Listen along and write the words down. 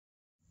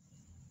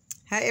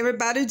How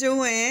everybody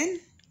doing?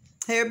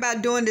 How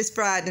everybody doing this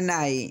Friday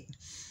night?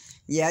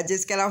 Yeah, I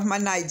just got off my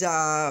night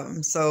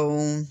job,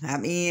 so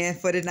I'm in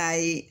for the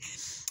night.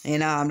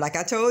 And like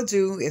I told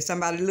you,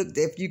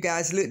 if you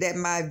guys looked at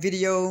my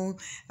video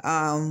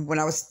when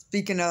I was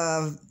speaking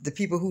of the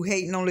people who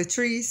hating on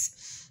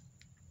Latrese,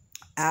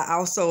 I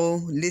also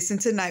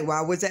listened tonight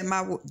while I was at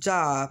my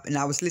job, and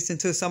I was listening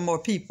to some more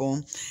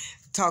people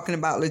talking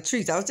about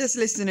Latrese. I was just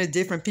listening to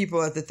different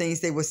people of the things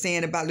they were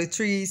saying about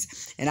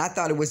Latrese, and I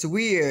thought it was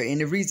weird.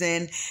 And the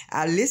reason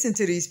I listened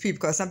to these people,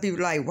 because some people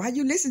are like, why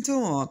you listen to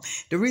them?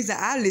 The reason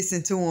I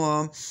listen to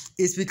them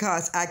is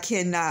because I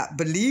cannot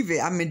believe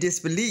it. I'm in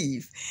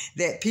disbelief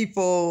that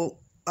people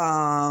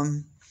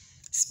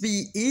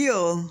speak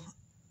ill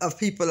of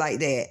people like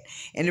that.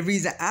 And the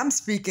reason I'm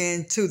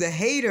speaking to the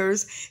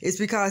haters is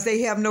because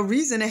they have no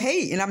reason to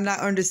hate, and I'm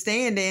not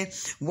understanding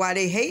why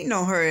they hating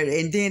on her.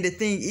 And then the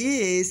thing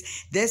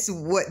is, that's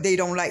what they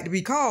don't like to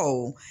be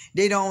called.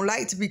 They don't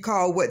like to be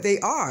called what they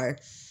are.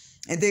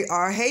 And they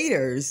are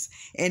haters,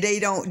 and they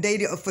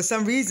for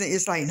some reason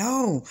it's like,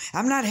 no,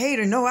 I'm not a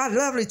hater. No, I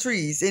love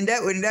Latrese.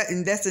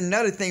 And that's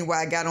another thing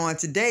why I got on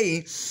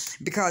today,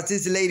 because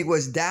this lady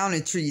was down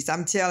in trees.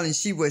 I'm telling,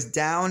 she was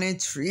down in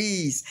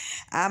trees.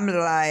 I'm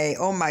like,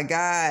 oh my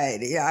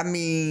God. I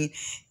mean,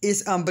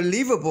 it's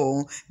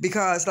unbelievable,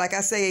 because like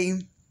I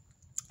say,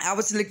 I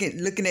was looking at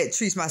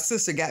Latrese. My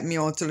sister got me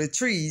onto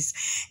Latrese,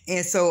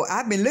 and so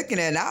I've been looking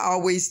at her. I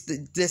always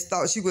just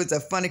thought she was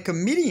a funny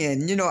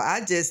comedian. You know,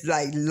 I just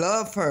like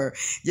love her.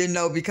 You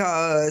know,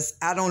 because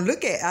I don't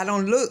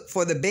look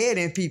for the bad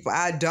in people.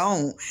 I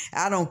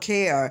don't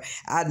care.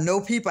 I know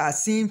people. I've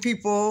seen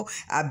people.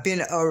 I've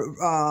been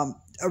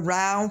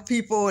around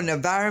people and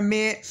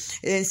environment,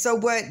 and so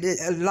what?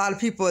 A lot of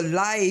people's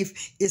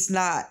life is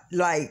not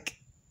like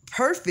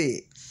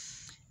perfect.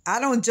 I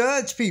don't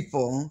judge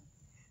people.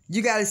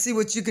 You got to see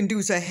what you can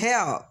do to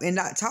help and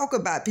not talk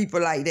about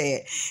people like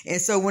that. And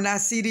so when I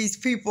see these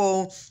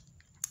people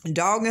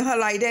dogging her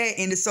like that,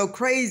 and it's so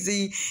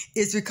crazy,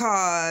 it's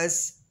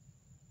because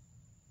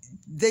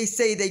they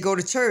say they go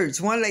to church.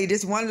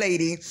 This one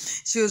lady,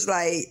 she was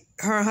like,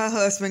 her and her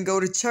husband go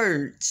to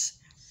church.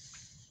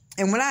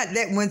 And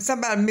when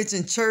somebody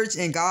mentioned church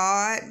and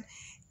God,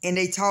 and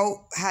they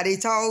talk how they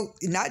talk,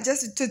 not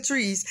just to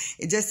Latrese,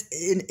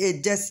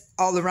 it just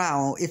all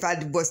around. If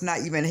I was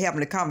not even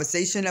having a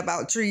conversation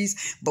about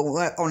Latrese, but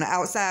on the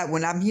outside,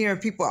 when I'm hearing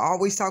people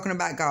always talking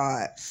about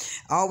God,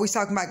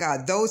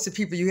 those are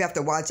people you have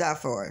to watch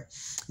out for.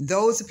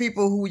 Those are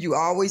people who you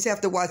always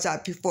have to watch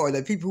out for,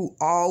 the people who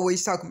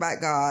always talk about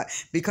God,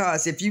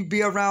 because if you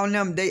be around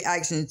them, their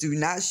actions do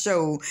not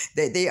show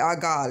that they are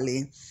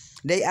godly.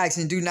 They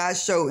actions do not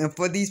show. And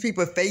for these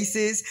people's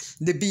faces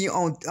to be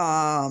on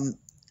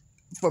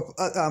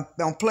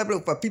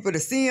public for people to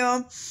see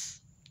them,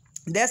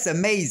 that's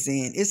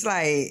amazing. It's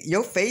like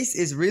your face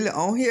is really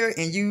on here,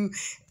 and you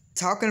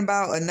talking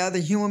about another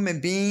human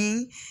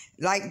being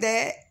like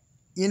that.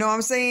 You know what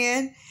I'm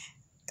saying?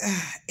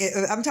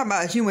 I'm talking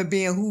about a human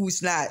being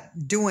who's not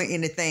doing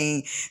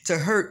anything to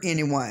hurt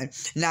anyone.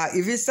 Now,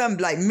 if it's something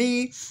like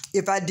me,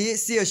 if I did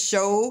see a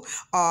show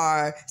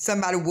or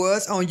somebody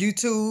was on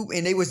YouTube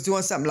and they was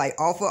doing something like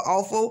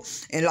awful,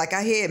 and like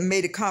I had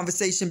made a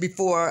conversation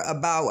before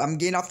about, I'm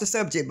getting off the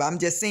subject, but I'm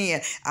just saying,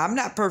 I'm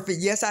not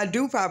perfect. Yes, I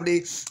do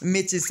probably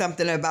mention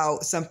something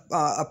about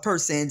a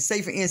person.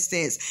 Say, for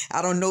instance,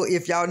 I don't know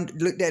if y'all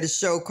looked at a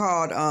show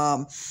called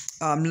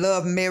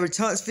Love, Marriage,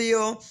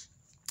 Huntsville.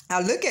 I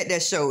look at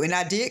that show, and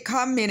I did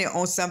comment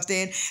on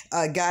something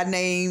a guy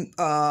named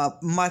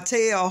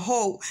Montel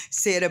Hope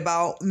said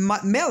about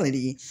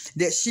Melody,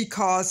 that she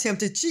caused him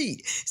to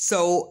cheat.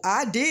 So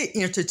I did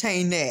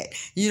entertain that.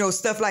 You know,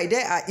 stuff like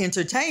that I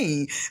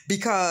entertain,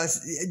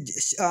 because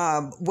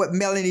what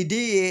Melody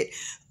did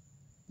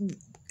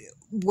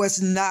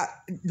was not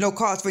no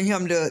cause for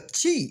him to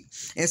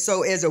cheat. And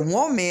so as a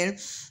woman,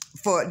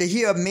 to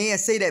hear a man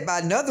say that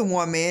about another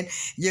woman,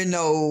 you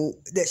know,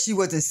 that she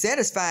wasn't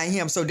satisfying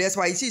him, so that's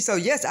why he cheated. So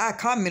yes, I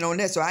comment on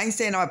that. So I ain't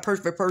saying I'm a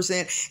perfect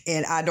person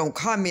and I don't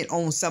comment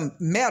on some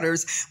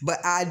matters,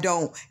 but I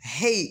don't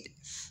hate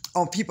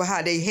on people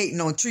how they hating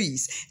on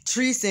Latrese.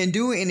 Latrese didn't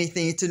do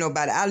anything to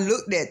nobody. I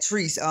looked at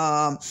Latrese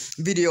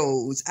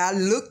videos. I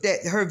looked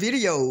at her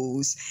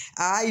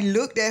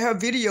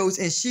videos,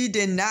 and she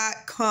did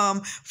not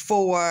come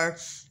for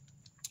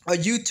a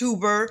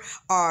YouTuber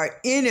or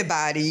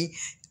anybody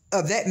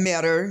of that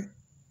matter.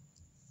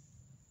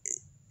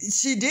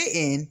 She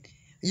didn't.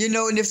 You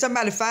know, and if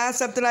somebody finds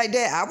something like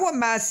that, I won't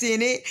mind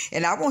seeing it,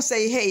 and I won't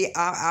say, hey,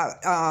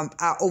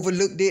 I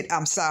overlooked it,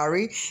 I'm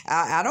sorry.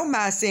 I don't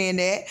mind saying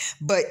that.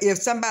 But if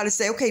somebody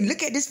say, okay,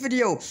 look at this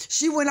video,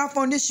 she went off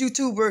on this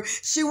YouTuber,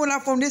 she went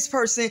off on this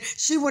person,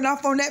 she went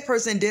off on that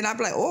person, then I'm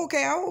like, oh,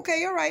 okay,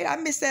 all right, I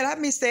missed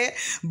that.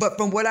 But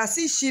from what I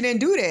see, she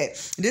didn't do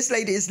that. This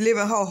lady is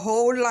living her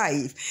whole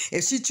life.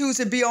 If she chooses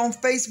to be on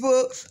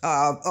Facebook,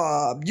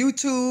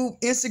 YouTube,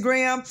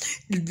 Instagram,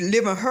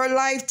 living her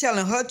life,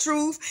 telling her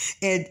truth,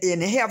 and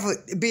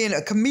and being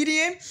a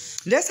comedian,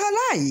 that's her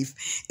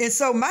life. And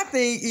so my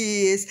thing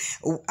is,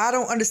 I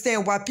don't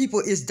understand why people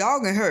is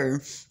dogging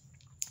her.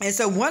 And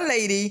so one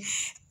lady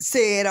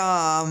said,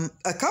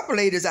 a couple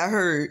ladies I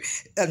heard,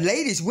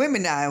 ladies,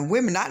 women now,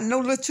 women, not no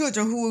little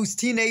children who's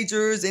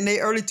teenagers in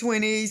their early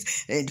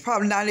 20s, and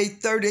probably not in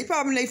their 30s, they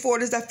probably in their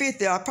 40s or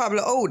 50s, or probably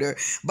older.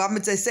 But I'm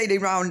going to say they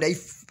around their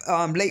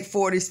late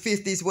 40s,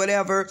 50s,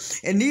 whatever.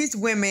 And these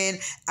women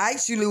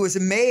actually was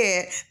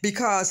mad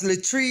because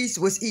Latrese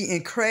was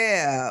eating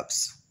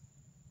crabs.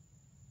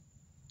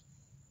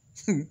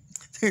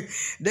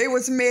 They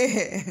was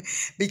mad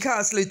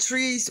because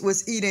Latrese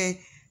was eating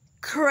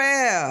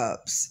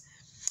crabs.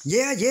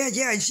 Yeah,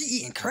 she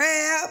eating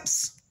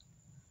crabs.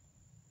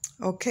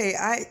 Okay,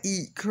 I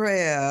eat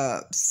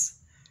crabs.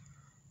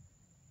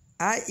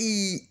 I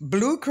eat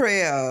blue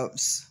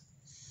crabs.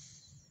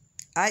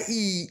 I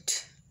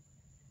eat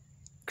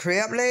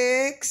crab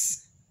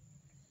legs.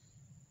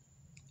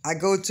 I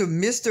go to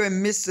Mr.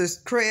 and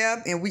Mrs. Crab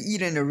and we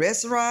eat in a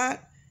restaurant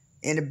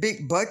in a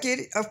big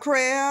bucket of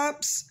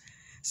crabs.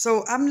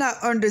 So I'm not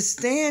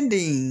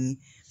understanding.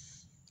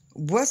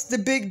 What's the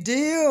big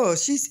deal?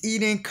 She's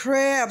eating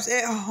crabs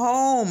at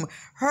home,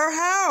 her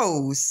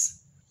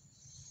house.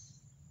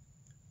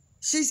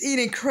 She's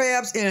eating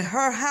crabs in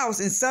her house,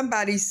 and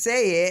somebody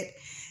said,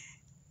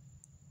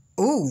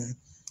 ooh,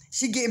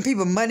 she getting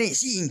people money,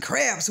 she eating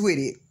crabs with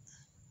it.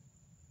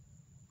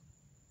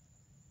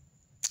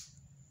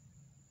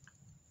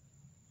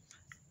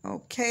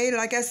 Okay,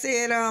 like I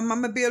said, I'm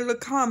going to be a little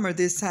calmer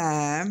this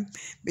time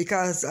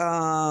because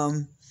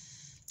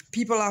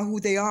people are who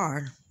they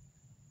are.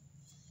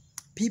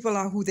 People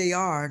are who they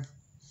are.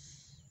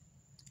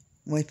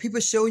 When people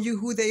show you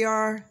who they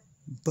are,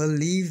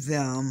 believe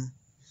them.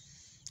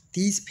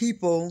 These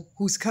people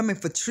who's coming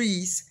for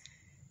Latrese,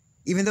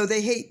 even though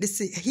they hate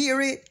to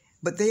hear it,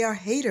 but they are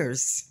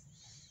haters.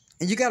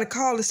 And you got to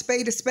call a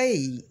spade a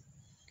spade.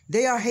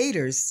 They are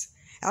haters.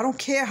 I don't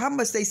care how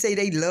much they say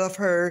they love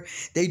her.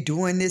 They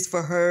doing this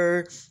for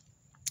her.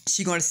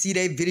 She going to see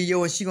that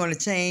video and she going to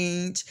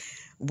change.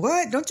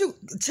 What? Don't you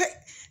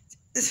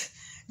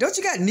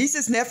got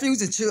nieces,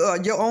 nephews,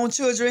 and your own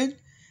children?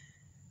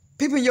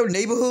 People in your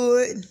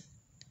neighborhood?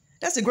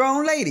 That's a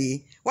grown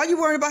lady. Why you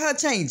worrying about her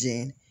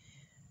changing?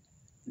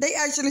 They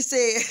actually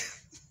said,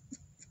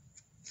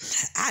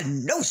 I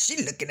know she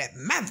looking at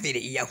my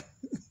video.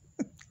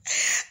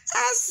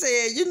 I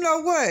said, you know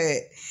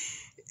what?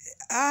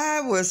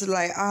 I was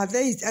like,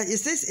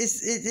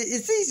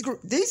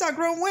 these are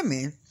grown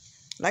women.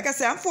 Like I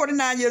said, I'm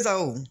 49 years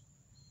old.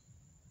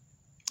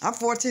 I'm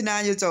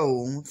 49 years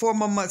old. 4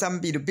 more months, I'm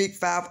going to be the big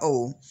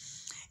 5-0.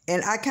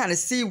 And I kind of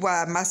see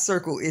why my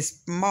circle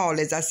is small,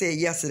 as I said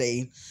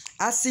yesterday.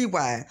 I see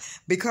why.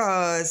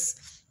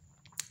 Because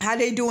how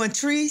they doing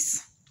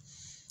Latrese,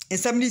 and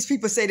some of these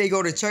people say they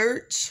go to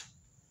church.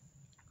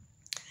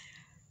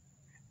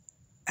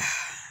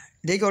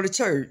 They go to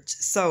church.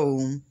 So,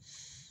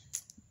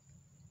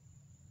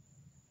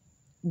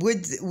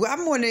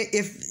 I'm wondering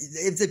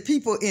if the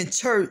people in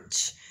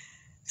church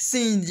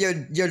seen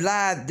your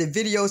live, the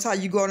videos, how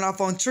you going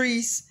off on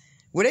Latrese,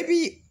 would they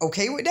be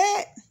okay with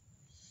that?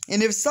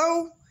 And if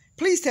so,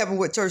 please tell me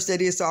what church that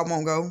is so I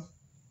won't go.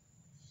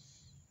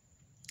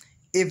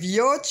 If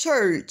your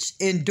church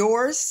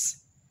endorse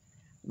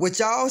what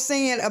y'all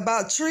saying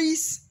about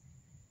Latrese,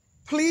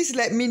 please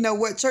let me know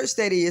what church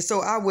that is so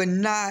I would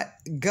not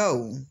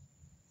go.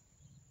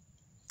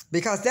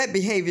 Because that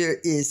behavior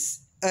is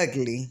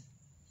ugly.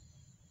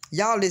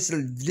 Y'all is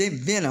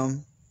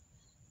venom.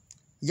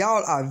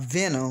 Y'all are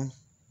venom.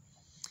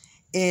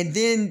 And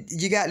then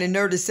you got the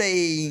nerve to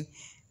say,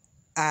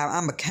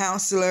 I'm a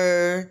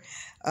counselor.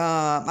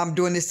 I'm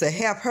doing this to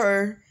help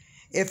her.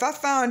 If I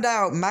found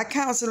out my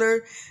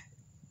counselor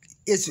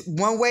is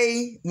one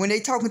way when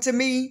they talking to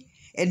me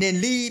and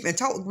then leave and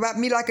talk about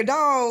me like a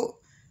dog,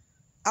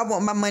 I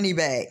want my money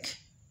back.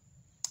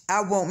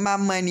 I want my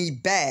money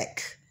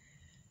back.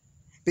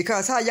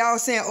 Because how y'all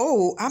saying,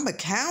 oh, I'm a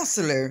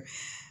counselor.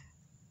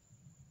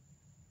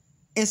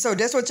 And so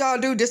that's what y'all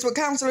do? That's what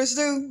counselors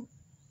do?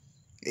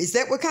 Is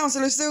that what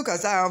counselors do?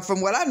 Because from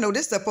what I know,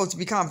 this is supposed to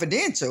be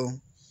confidential.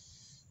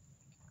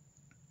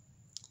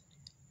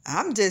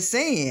 I'm just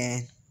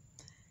saying.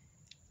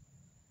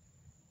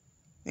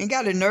 Ain't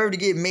got the nerve to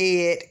get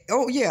mad.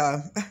 Oh,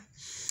 yeah.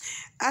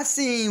 I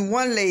seen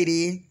one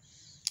lady,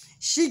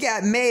 she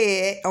got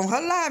mad on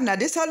her live. Now,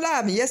 this her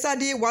live. And yes, I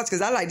did watch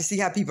because I like to see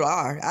how people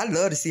are. I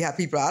love to see how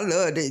people are.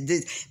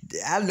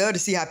 I love to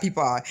see how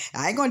people are.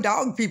 I ain't going to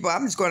dog people.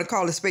 I'm just going to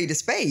call a spade a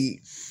spade.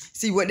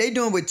 See, what they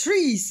doing with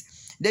Latrese,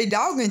 they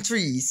dogging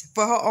Latrese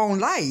for her own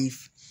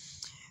life.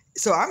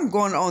 So I'm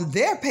going on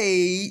their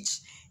page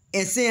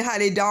and seeing how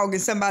they dogging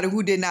somebody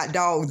who did not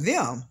dog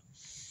them.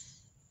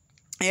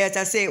 As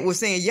I said, was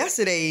saying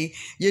yesterday,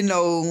 you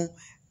know,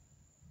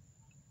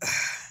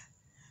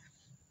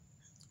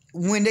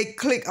 when they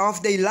click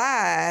off their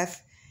live,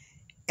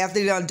 after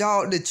they done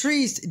dogged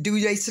Latrese, do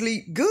they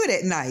sleep good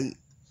at night?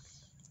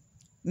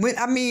 When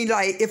I mean,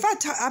 like, if I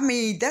talk, I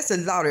mean, that's a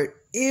lot of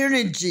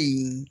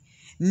energy.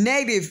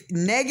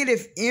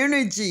 negative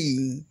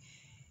energy.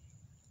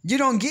 You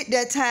don't get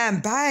that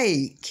time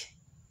back.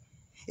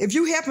 If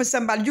you helping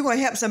somebody, you're going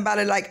to help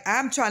somebody like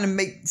I'm trying to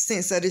make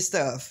sense of this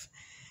stuff.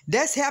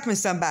 That's helping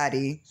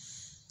somebody.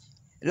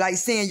 Like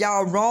saying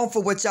y'all wrong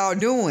for what y'all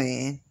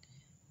doing.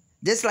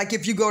 Just like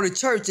if you go to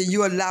church and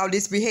you allow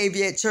this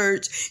behavior at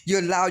church,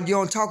 you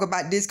don't talk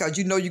about this because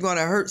you know you're going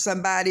to hurt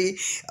somebody.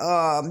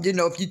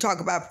 If you talk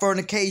about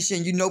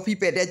fornication, you know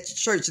people at that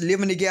church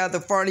living together,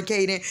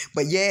 fornicating,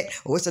 but yet,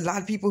 it's a lot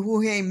of people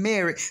who ain't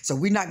married, so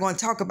we're not going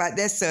to talk about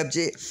that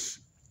subject.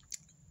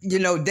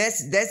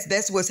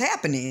 That's what's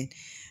happening.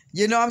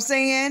 You know what I'm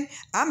saying?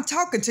 I'm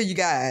talking to you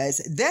guys.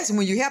 That's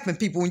when you helping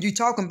people, when you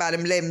talking about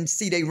them, let them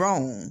see they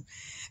wrong.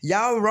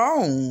 Y'all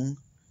wrong.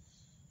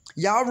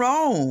 Y'all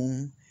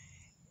wrong.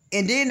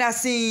 And then I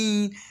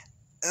seen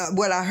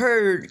what I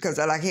heard, because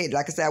like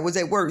I said, I was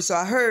at work. So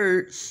I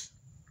heard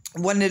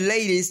one of the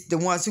ladies, the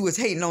ones who was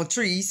hating on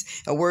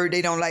Trees, a word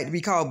they don't like to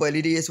be called, but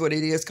it is what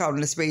it is,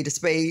 calling a spade a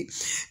spade.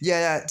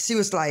 Yeah, she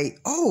was like,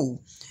 oh,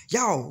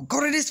 y'all,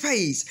 go to this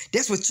page.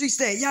 That's what Trees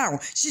said. Y'all,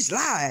 she's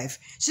live.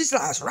 She's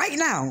live right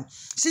now.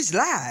 She's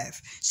live.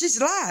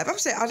 She's live. I'm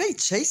saying, are they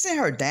chasing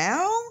her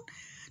down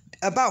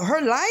about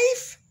her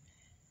life?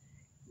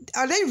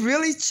 Are they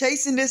really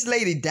chasing this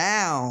lady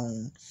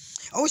down?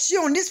 Oh, she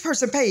on this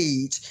person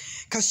page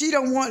because she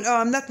don't want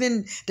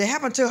nothing to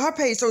happen to her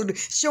page, so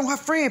she on her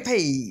friend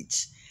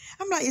page.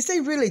 I'm like, is they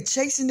really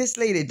chasing this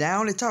lady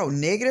down to talk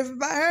negative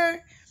about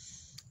her?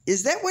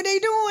 Is that what they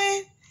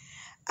doing?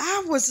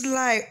 I was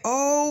like,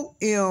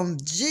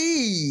 OMG,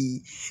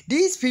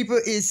 these people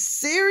is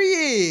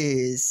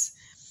serious.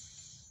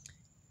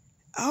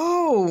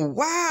 Oh,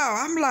 wow.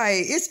 I'm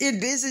like, this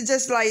is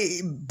just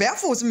like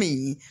baffles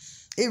me.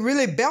 It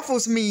really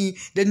baffles me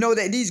to know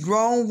that these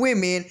grown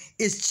women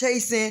is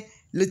chasing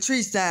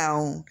Latrese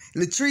down.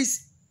 Latrese.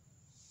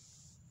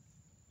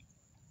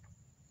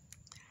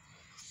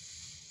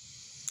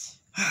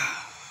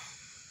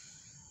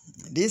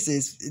 This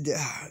is,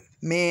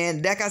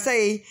 man, like I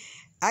say,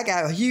 I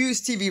got a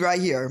huge TV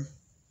right here.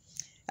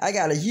 I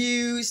got a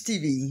huge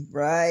TV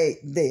right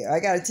there.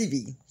 I got a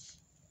TV.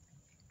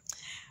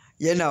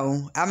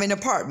 I'm in an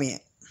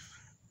apartment.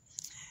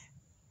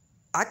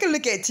 I can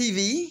look at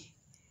TV.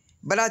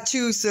 But I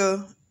choose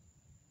to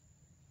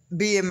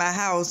be in my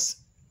house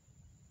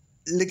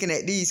looking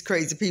at these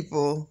crazy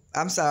people.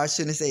 I'm sorry, I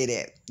shouldn't say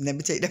that. Let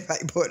me take that back,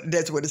 but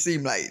that's what it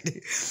seemed like.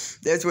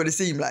 That's what it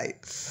seemed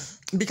like.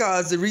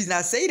 Because the reason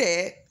I say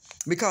that,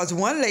 because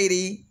one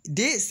lady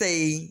did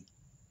say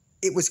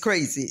it was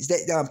crazy.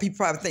 That people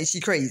probably think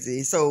she's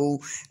crazy. So,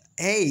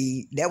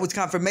 hey, that was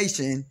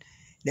confirmation.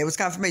 That was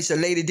confirmation.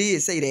 A lady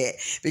did say that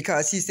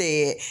because she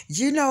said,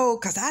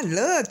 because I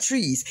love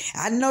trees.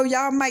 I know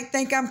y'all might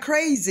think I'm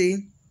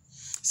crazy.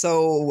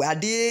 So I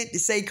did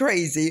say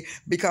crazy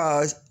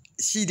because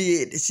she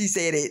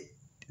said it,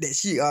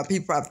 that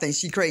people probably think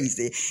she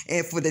crazy.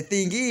 And for the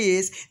thing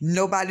is,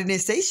 nobody didn't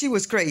say she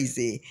was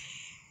crazy.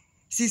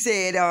 She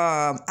said,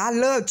 I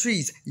love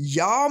trees.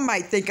 Y'all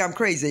might think I'm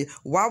crazy.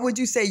 Why would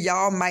you say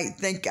y'all might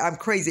think I'm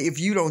crazy if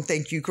you don't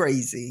think you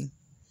crazy?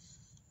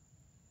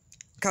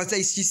 Because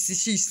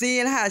she's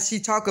seeing how she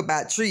talk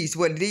about trees,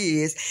 what it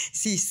is.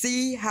 She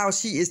see how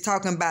she is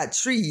talking about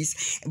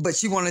trees, but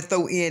she want to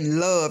throw in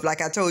love.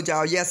 Like I told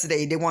y'all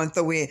yesterday, they want to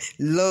throw in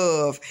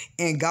love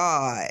and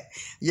God.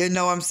 You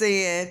know what I'm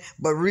saying?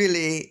 But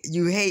really,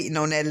 you hating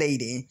on that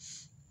lady.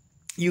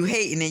 You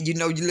hating and you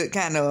look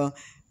kind of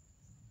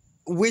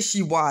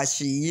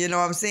wishy-washy. You know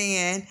what I'm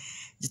saying?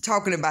 You're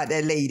talking about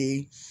that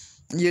lady,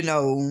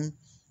 want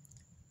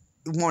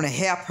to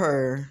help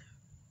her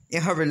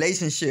in her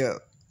relationship.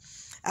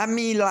 I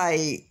mean,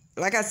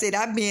 like I said,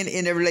 I've been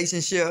in a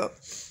relationship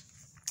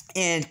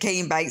and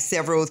came back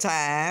several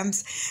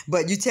times.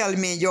 But you telling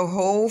me your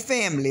whole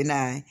family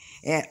now,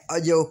 and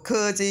your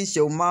cousins,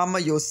 your mama,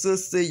 your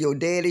sister, your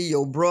daddy,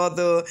 your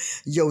brother,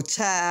 your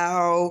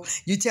child,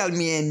 you telling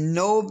me and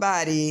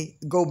nobody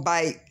go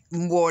back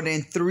more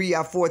than 3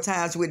 or 4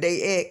 times with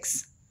their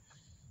ex?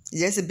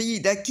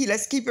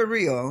 Let's keep it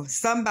real.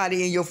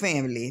 Somebody in your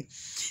family.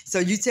 So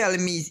you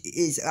telling me,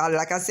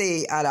 like I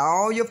say, out of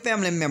all your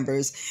family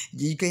members,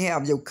 you can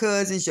have your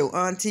cousins, your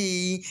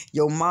auntie,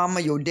 your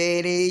mama, your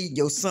daddy,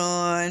 your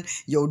son,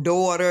 your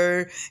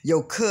daughter,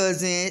 your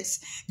cousins.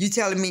 You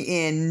telling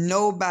me and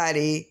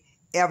nobody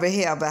ever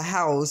have a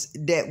house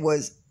that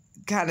was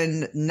kind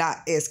of not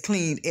as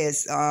clean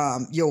as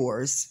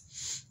yours.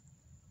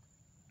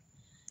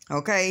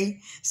 Okay,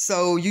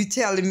 so you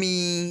telling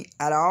me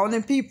out of all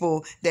them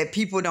people that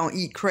people don't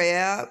eat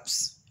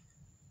crabs?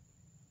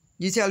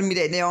 You telling me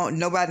that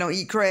nobody don't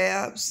eat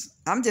crabs?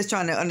 I'm just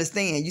trying to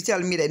understand. You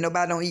telling me that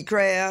nobody don't eat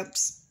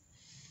crabs?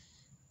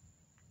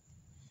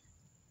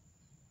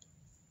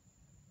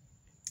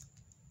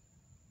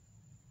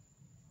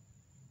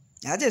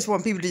 I just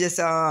want people to just,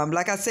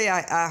 like I say,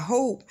 I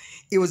hope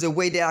it was a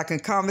way that I can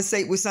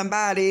conversate with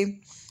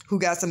somebody who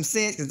got some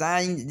sense, because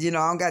I ain't, I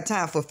don't got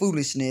time for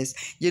foolishness.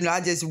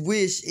 I just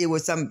wish it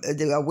was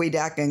a way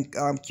that I can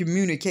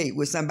communicate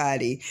with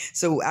somebody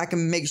so I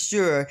can make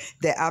sure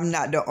that I'm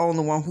not the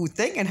only one who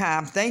thinking how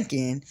I'm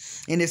thinking.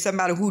 And if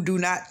somebody who do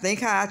not think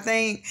how I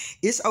think,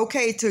 it's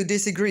okay to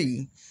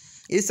disagree.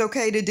 It's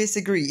okay to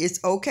disagree.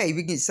 It's okay.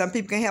 Some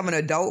people can have an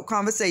adult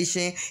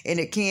conversation, and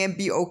it can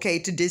be okay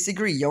to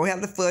disagree. You don't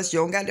have to fuss. You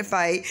don't got to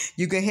fight.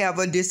 You can have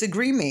a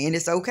disagreement, and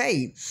it's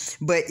okay.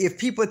 But if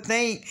people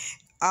think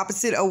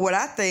opposite of what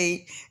I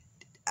think,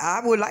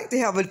 I would like to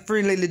have a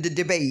friendly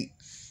debate,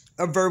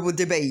 a verbal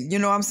debate. You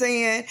know what I'm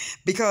saying?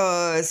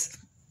 Because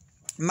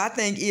my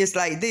thing is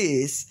like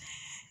this.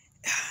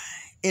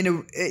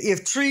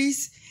 If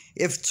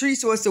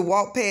Treese was to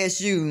walk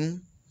past you,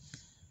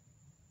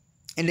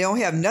 and they don't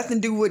have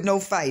nothing to do with no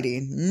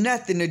fighting.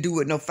 Nothing to do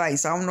with no fighting.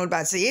 So I don't know about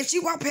to say, if she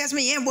walk past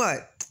me, and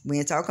what? We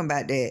ain't talking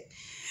about that.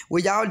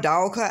 Will y'all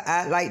dog her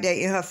out like that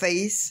in her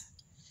face?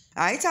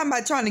 I ain't talking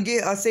about trying to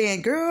get her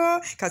saying,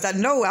 girl, because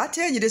I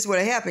tell you this would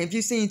have happened. If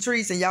you seen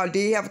Treese and y'all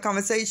did have a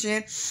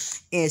conversation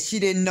and she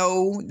didn't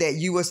know that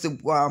you was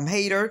the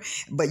hater,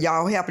 but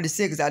y'all happened to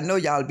see her, because I know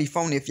y'all would be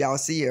phony if y'all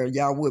see her.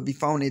 Y'all would be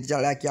phony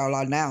like y'all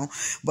are now.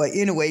 But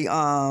anyway,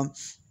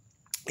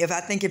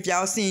 if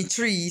y'all seen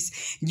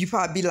Treese, you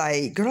probably be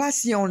like, girl, I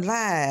see you on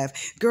live.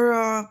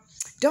 Girl,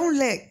 don't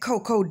let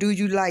Coco do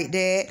you like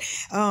that.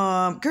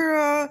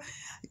 Girl,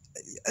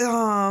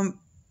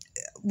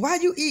 why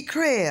you eat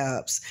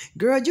crabs?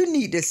 Girl, you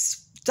need to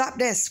stop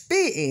that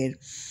spitting.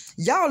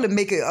 Y'all will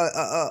make it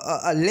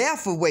a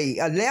laughable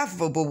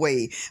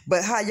way.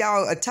 But how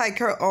y'all attack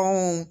her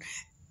on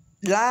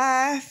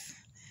live,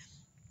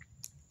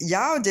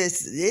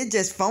 it's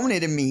just phony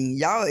to me.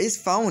 Y'all, it's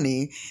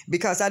phony.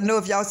 Because I know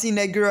if y'all seen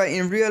that girl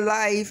in real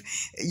life,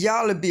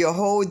 y'all would be a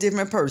whole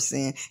different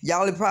person.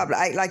 Y'all would probably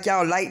act like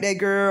y'all like that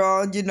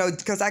girl,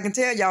 because I can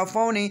tell y'all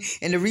phony.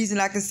 And the reason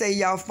I can say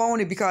y'all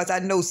phony, because I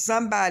know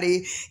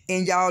somebody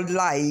in y'all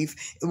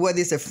life, whether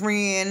it's a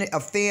friend,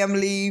 a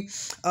family,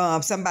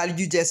 somebody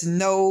you just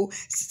know,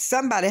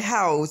 somebody's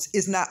house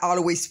is not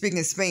always spick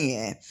and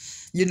span.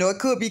 It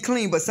could be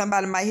clean, but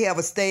somebody might have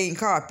a stained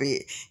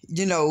carpet,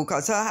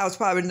 because her house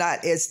probably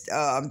not as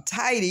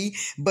tidy,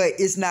 but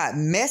it's not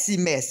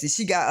messy.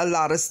 She got a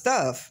lot of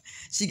stuff.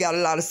 She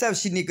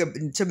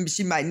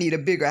might need a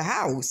bigger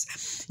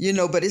house,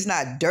 but it's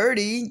not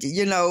dirty,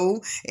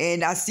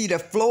 and I see the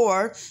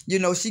floor,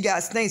 she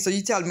got stains. So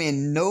you telling me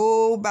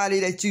nobody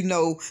that you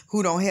know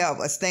who don't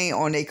have a stain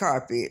on their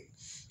carpet?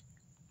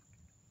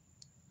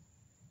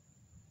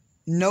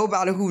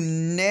 Nobody who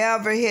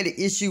never had an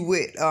issue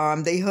with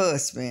their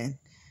husband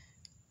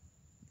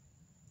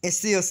and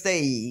still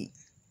stayed.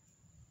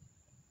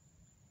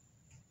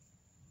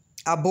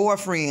 A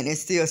boyfriend and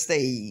still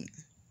stayed.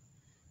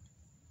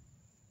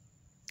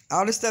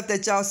 All the stuff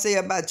that y'all say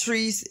about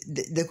Treese,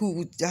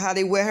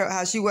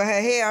 how she wear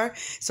her hair.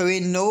 So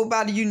ain't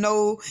nobody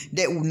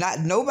not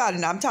nobody.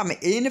 Now I'm talking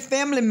about any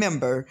family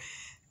member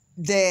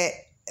that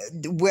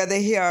wear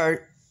their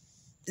hair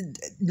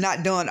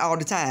not done all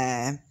the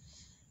time.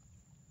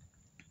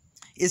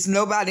 It's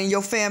nobody in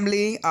your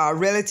family, a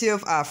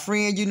relative, a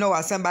friend,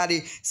 or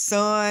somebody's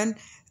son,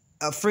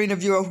 a friend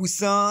of yours whose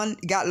son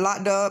got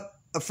locked up,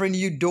 a friend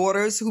of your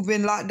daughters who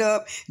been locked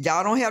up.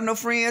 Y'all don't have no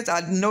friends.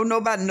 I know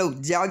nobody. No,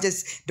 y'all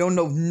just don't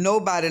know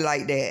nobody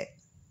like that.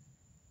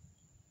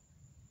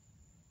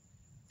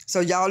 So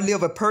y'all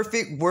live a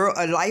perfect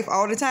life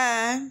all the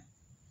time.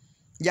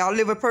 Y'all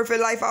live a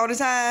perfect life all the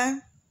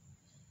time.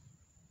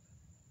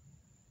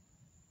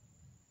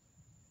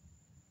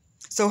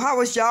 So how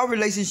was y'all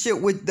relationship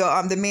with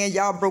the man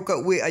y'all broke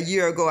up with a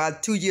year ago,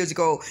 2 years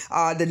ago?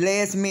 The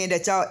last man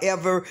that y'all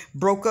ever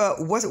broke up.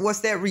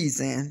 What's that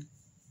reason?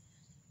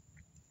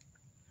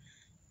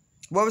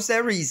 What was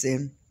that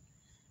reason?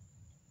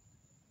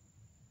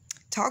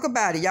 Talk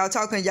about it.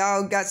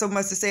 Y'all got so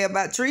much to say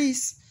about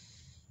Treese.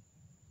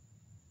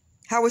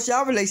 How was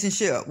y'all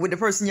relationship with the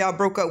person y'all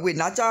broke up with?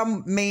 Not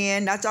y'all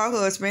man, not y'all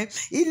husband.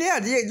 Yeah,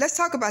 let's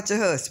talk about your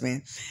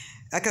husband.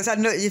 Because I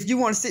know if you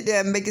want to sit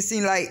there and make it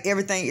seem like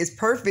everything is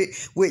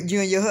perfect with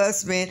you and your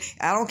husband,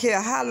 I don't care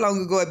how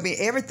long ago it been,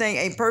 everything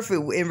ain't perfect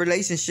in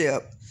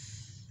relationship.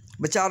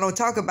 But y'all don't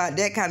talk about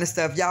that kind of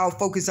stuff. Y'all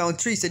focus on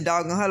Treese and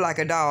dogging her like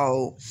a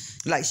dog.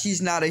 Like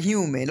she's not a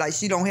human. Like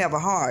she don't have a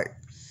heart.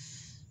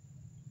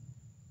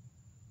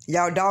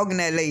 Y'all dogging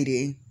that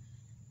lady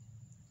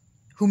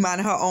who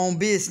minded her own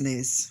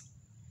business.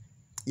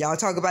 Y'all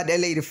talk about that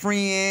lady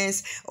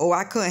friends. Oh,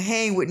 I couldn't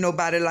hang with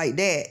nobody like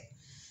that.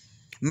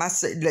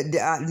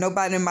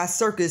 Nobody in my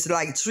circus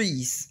like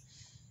Treese.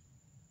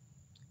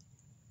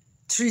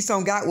 Treese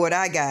don't got what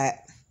I got.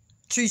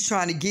 Treese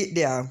trying to get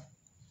there.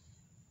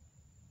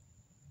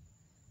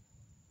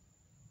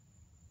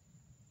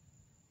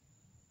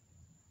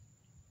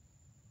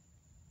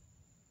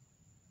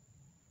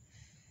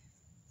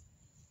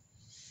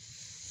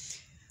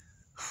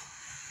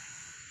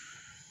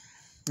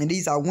 And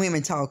these are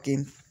women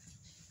talking.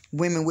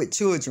 Women with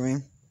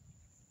children.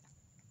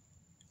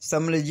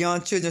 Some of the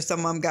young children, some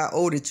of them got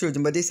older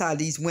children. But this is how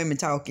these women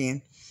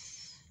talking.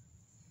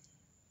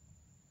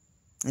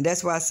 And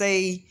that's why I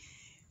say,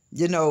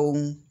 you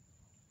know,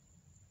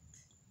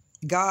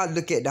 God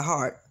look at the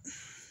heart.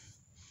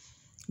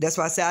 That's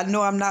why I say I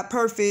know I'm not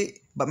perfect,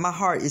 but my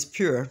heart is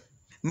pure.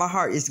 My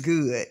heart is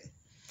good.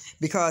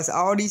 Because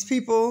all these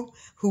people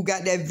who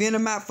got that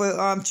venom out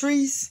for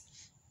trees,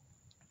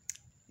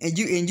 and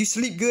you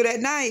sleep good at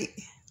night.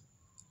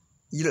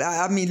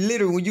 I mean,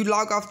 literally, when you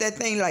log off that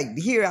thing, like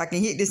here, I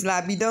can hit this and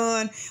I be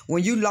done.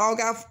 When you log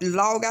out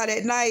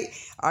at night,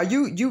 are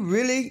you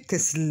really can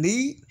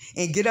sleep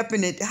and get up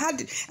in it? How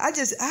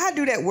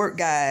do that work,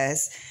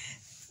 guys?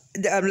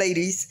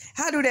 Ladies,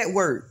 how do that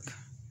work?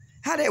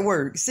 How that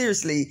work?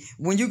 Seriously,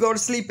 when you go to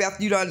sleep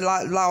after you done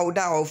logged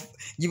off,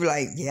 you be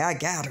like, yeah, I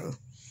got her.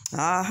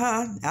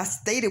 I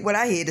stated what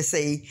I had to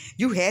say.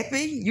 You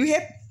happy? You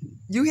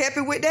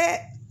happy with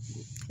that?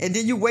 And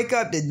then you wake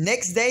up the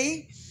next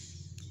day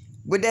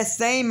with that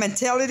same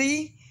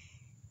mentality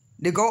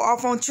to go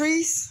off on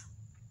trees.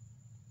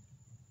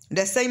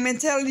 That same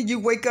mentality, you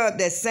wake up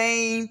that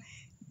same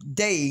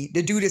day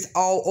to do this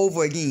all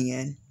over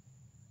again.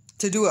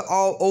 To do it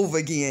all over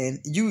again.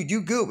 You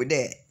good with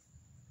that?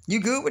 You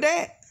good with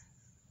that?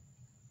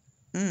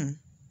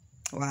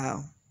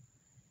 Wow.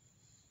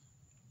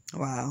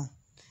 Wow.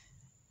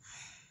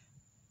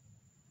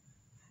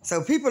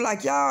 So people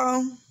like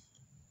y'all,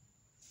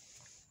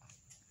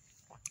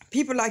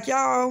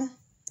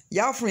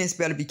 y'all friends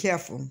better be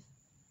careful.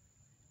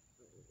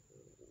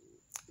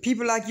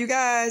 People like you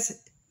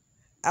guys,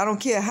 I don't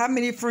care how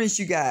many friends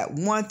you got,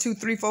 1, 2,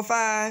 3, 4,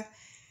 5,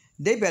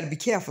 they better be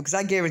careful, because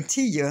I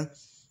guarantee you,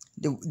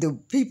 the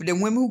people, the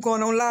women who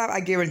going on live, I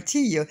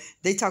guarantee you,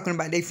 they talking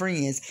about their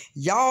friends.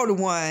 Y'all the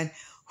one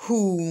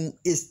who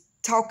is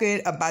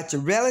talking about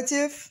your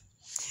relative.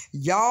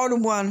 Y'all the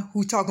one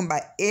who talking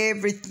about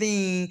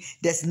everything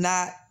that's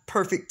not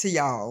perfect to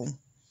y'all.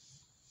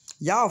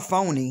 Y'all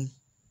phony.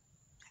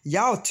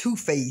 Y'all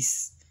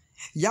two-faced.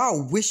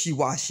 Y'all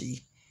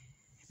wishy-washy.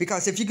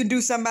 Because if you can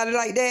do somebody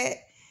like that,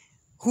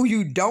 who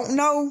you don't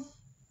know,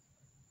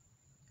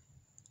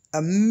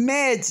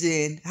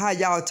 imagine how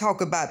y'all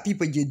talk about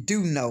people you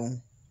do know.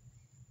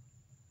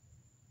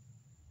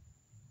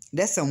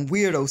 That's some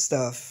weirdo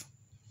stuff.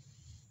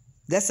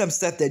 That's some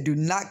stuff that do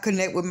not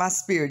connect with my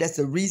spirit. That's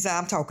the reason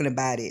I'm talking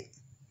about it.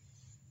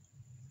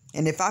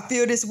 And if I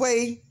feel this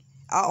way,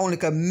 I only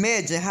can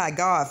imagine how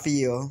God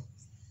feel.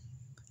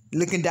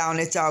 Looking down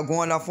at y'all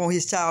going off on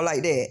his child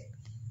like that.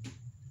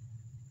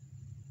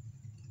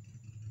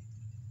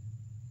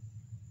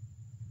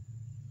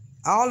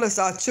 All of us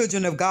are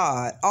children of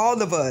God.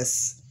 All of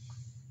us.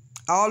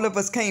 All of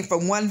us came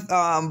from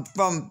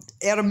from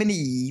Adam and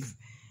Eve.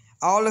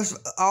 All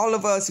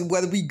of us,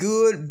 whether we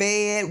good,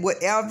 bad,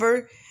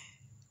 whatever,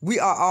 we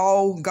are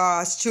all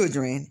God's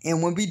children.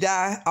 And when we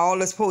die,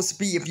 all are supposed to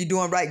be, if you're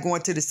doing right,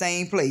 going to the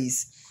same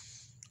place.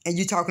 And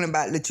you talking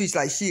about Latrese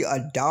like she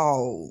a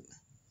dog.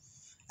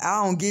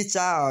 I don't get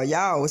y'all.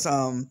 Y'all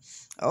some,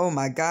 oh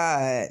my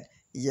God.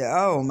 Yeah,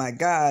 oh my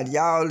God.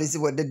 Y'all, this is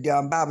what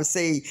the Bible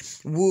say,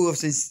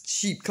 wolves in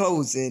sheep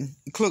clothing.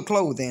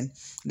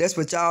 That's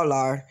what y'all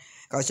are.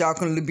 Because y'all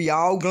can be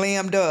all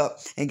glammed up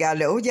and got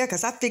like, oh yeah,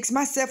 because I fixed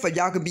myself. Or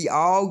y'all can be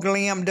all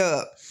glammed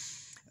up.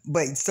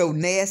 But so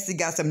nasty,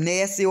 got some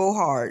nasty old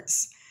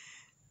hearts.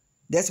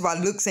 That's why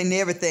looks ain't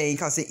everything,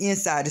 because the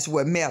inside is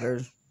what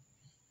matters.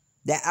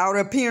 That outer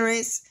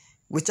appearance,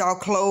 with y'all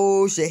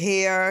clothes, your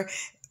hair,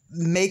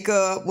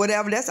 makeup,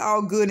 whatever, that's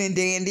all good and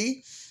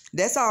dandy.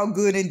 That's all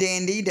good and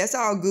dandy. That's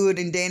all good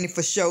and dandy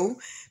for sure.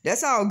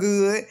 That's all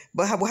good.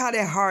 But how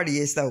that heart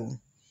is, though?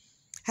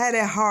 How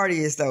that heart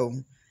is, though?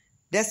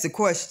 That's the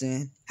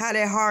question. How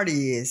that heart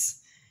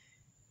is.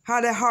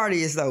 How that heart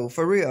is, though,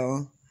 for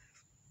real.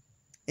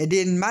 And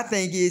then my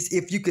thing is,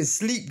 if you can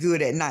sleep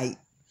good at night.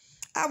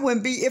 I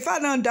wouldn't be, if I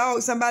done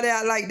dog somebody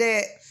out like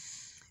that,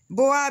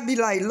 boy, I'd be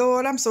like,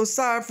 Lord, I'm so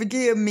sorry,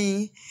 forgive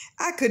me.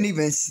 I couldn't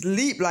even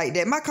sleep like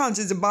that. My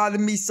conscience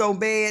bothered me so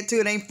bad, too.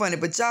 It ain't funny,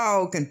 but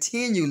y'all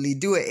continually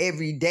do it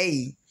every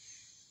day.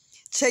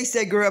 Chase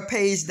that girl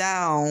page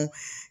down.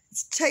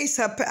 Chase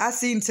her. I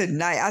seen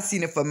tonight. I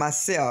seen it for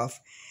myself.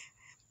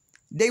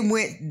 They were,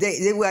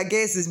 I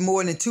guess it's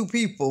more than 2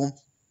 people.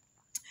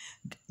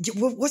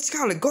 What's it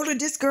called? Go to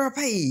this girl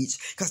page,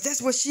 because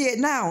that's what she at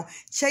now.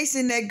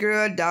 Chasing that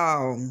girl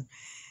down.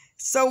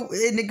 So,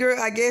 and the girl,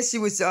 I guess she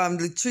was,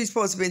 Latrese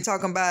supposed to be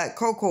talking about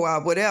Coco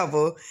or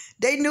whatever.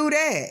 They knew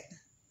that.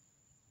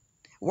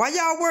 Why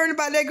y'all worried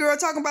about that girl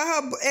talking about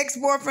her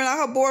ex-boyfriend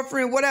or her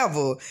boyfriend,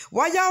 whatever?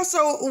 Why y'all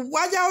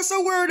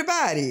so worried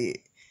about it?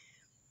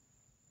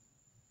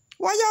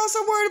 Why y'all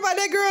so worried about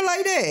that girl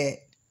like that?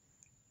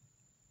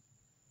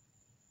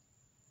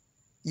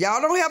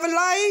 Y'all don't have a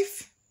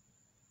life?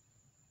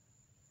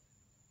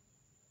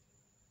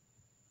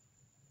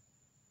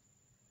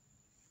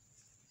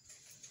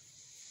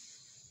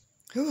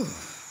 Whew.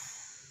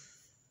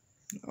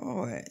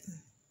 Lord.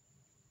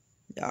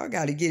 Y'all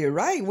got to get it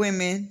right,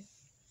 women.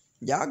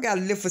 Y'all gotta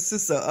lift a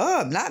sister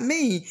up, not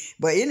me.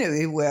 But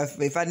anyway, well,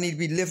 if I need to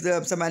be lifted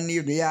up, somebody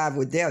near me, I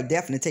would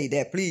definitely take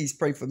that. Please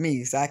pray for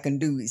me so I can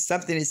do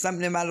something. It's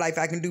something in my life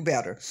I can do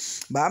better.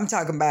 But I'm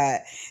talking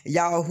about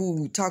y'all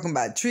who talking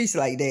about trees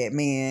like that,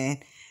 man.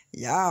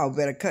 Y'all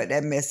better cut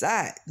that mess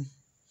out.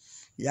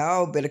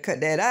 Y'all better cut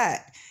that out.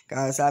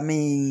 Because, I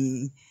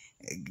mean,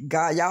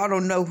 God, y'all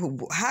don't know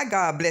how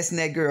God blessing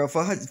that girl.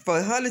 For her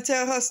to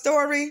tell her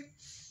story,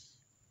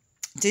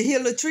 to hear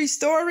Latrese's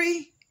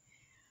story,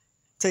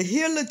 to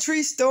hear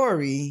Latrese's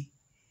story,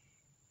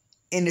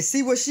 and to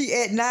see where she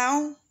at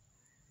now,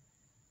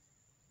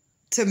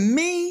 to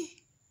me,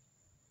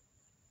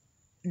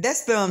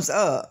 that's thumbs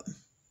up.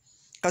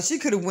 Because she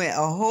could have went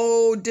a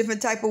whole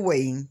different type of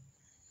way.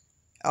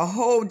 A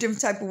whole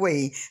different type of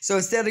way. So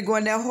instead of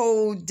going that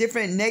whole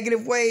different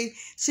negative way,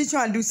 she's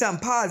trying to do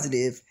something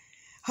positive.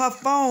 Her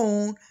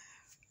phone,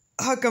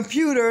 her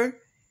computer,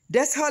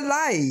 that's her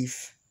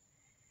life.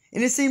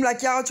 And it seemed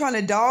like y'all trying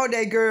to dog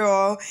that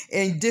girl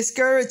and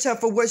discourage her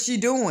for what she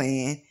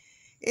doing.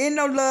 Ain't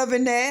no love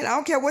in that. I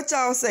don't care what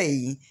y'all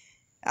say.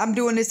 I'm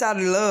doing this out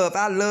of love.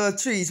 I love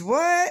trees.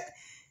 What?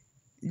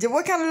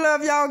 What kind of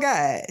love y'all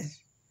got?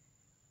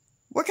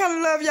 What kind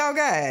of love y'all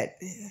got?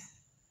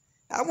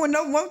 I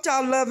wouldn't want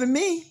y'all loving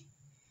me.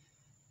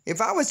 If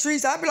I was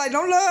trees, I'd be like,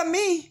 don't love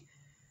me.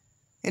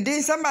 And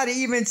then somebody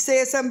even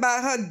said something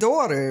about her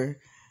daughter.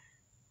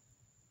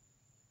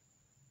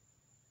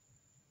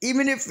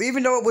 Even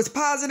though it was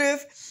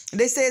positive,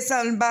 they said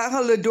something about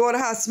her little daughter,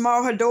 how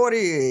small her daughter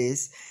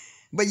is.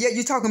 But yet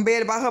you talking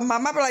bad about her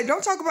mom. I be like,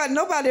 don't talk about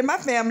nobody in my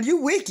family. You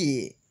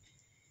wicked.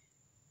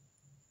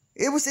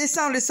 It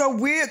sounded so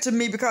weird to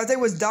me because they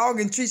was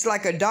dogging Trees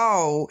like a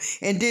dog.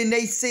 And then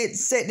they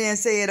sat there and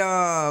said,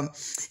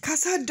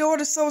 cause her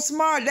daughter's so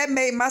smart. That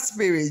made my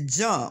spirit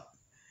jump.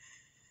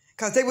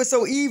 Because they were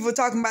so evil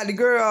talking about the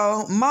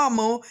girl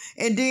mama,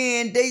 and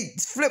then they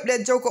flipped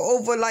that joker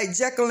over like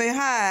Jekyll and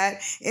Hyde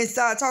and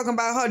started talking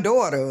about her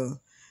daughter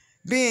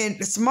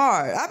being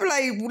smart. I'd be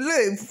like,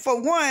 look,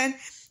 for one,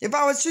 if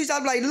I was Trees,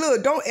 I'd be like,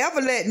 look, don't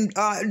ever let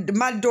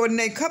my daughter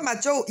name come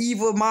out your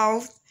evil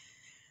mouth.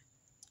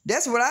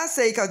 That's what I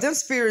say, because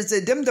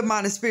them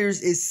demonic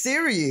spirits is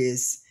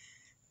serious.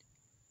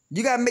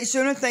 You got to make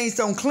sure them things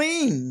don't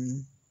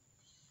clean.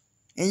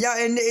 And y'all,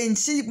 and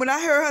she, when I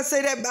heard her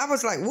say that, I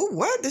was like, whoa,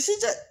 what? Did she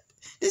say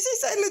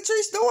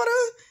Latrese's daughter?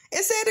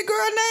 And said the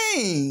girl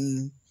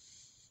name.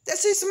 That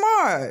she's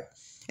smart.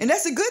 And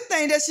that's a good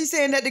thing that she's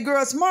saying that the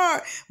girl's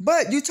smart,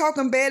 but you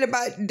talking bad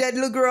about that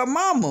little girl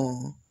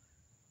mama.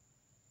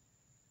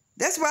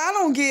 That's what I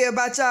don't get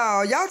about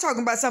y'all. Y'all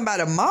talking about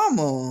somebody's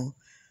mama.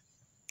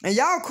 And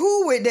y'all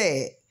cool with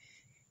that.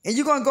 And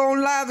you're going to go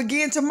on live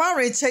again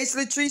tomorrow and chase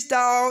Latrese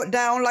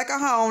down like a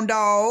hound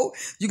dog.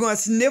 You're going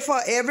to sniff her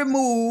every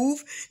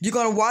move. You're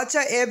going to watch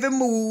her every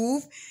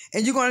move.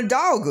 And you're going to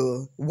dog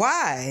her.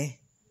 Why?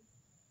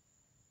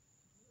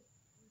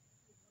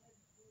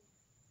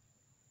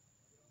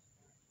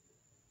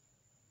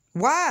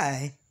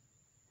 Why?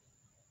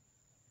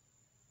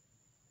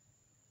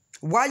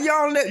 Why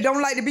y'all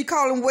don't like to be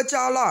calling what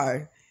y'all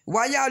are?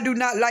 Why y'all do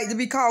not like to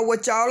be called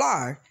what y'all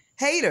are?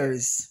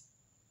 Haters.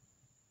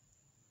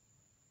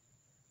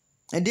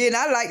 And then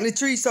I like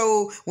Latrese,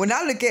 so when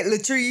I look at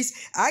Latrese,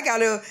 I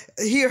gotta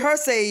hear her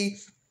say,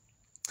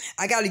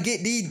 I gotta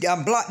get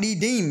block these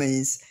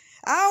demons.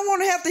 I don't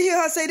want to have to hear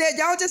her say that.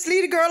 Y'all just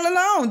leave the girl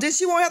alone. Then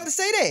she won't have to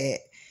say that.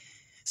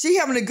 She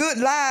having a good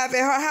live at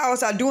her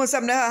house, or doing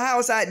something at her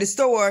house at the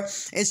store,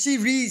 and she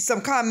reads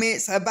some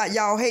comments about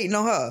y'all hating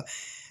on her.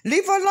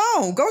 Leave her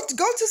alone. Go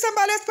to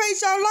somebody else's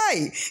page y'all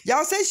like.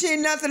 Y'all say she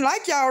ain't nothing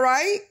like y'all,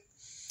 right?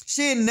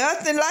 She ain't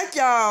nothing like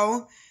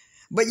y'all.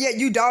 But yet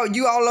you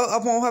all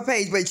up on her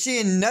page, but she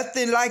ain't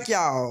nothing like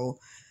y'all.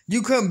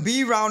 You couldn't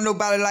be around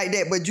nobody like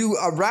that, but you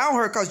around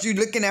her because you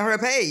looking at her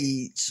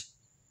page.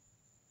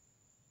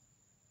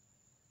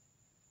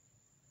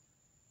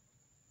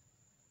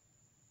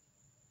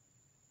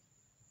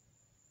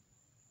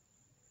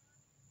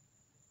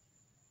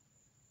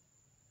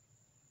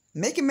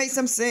 Make it make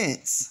some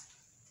sense.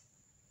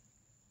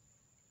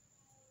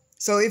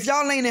 So if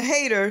y'all ain't a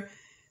hater,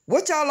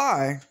 what y'all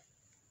are?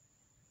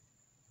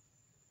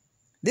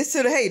 This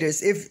to the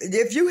haters.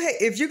 If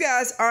you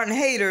guys aren't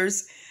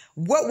haters,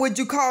 what would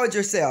you call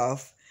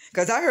yourself?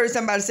 Because I heard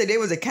somebody say they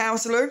was a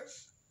counselor.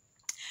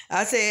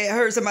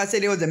 Heard somebody say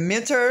they was a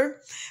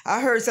mentor. I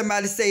heard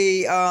somebody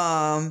say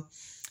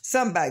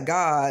something about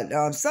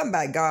God. Something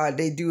about God.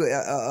 They do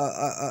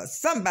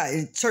something about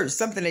in church.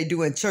 Something they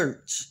do in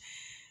church.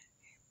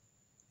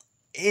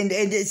 And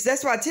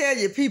that's why I tell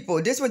you,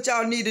 people, this is what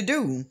y'all need to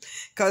do.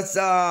 Because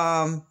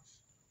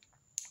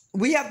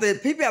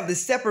people have to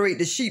separate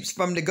the sheep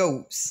from the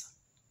goats,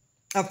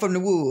 from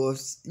the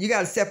wolves. You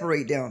got to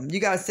separate them.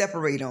 You got to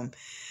separate them.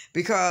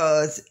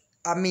 Because,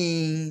 I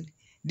mean,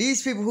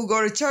 these people who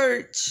go to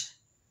church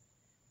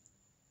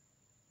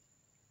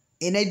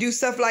and they do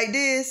stuff like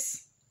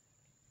this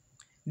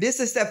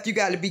is stuff you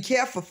got to be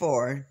careful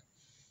for.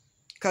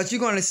 Because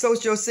you're going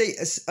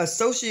to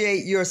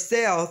associate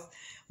yourself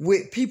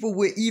with people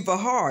with evil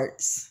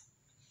hearts.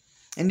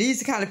 And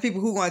these are the kind of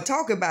people who want to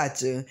talk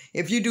about you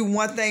if you do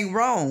one thing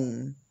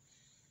wrong.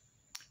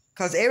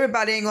 Because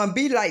everybody ain't going to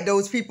be like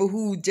those people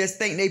who just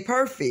think they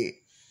perfect.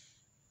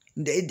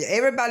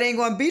 Everybody ain't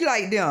going to be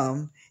like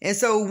them. And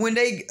so when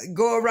they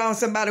go around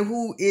somebody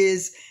who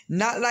is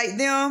not like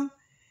them,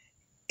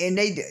 and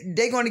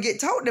they're going to get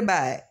talked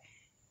about.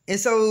 And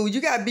so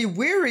you got to be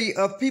weary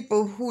of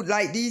people who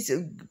like these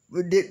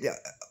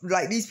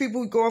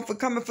people who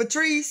coming for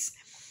trees.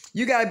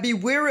 You got to be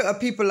weary of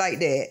people like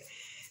that.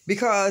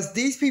 Because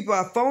these people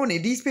are phony.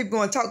 These people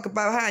going to talk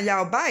about how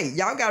y'all bite.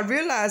 Y'all got to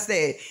realize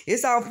that.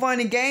 It's all fun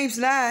and games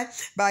now.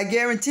 But I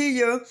guarantee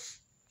you,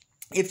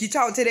 if you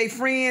talk to their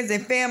friends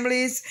and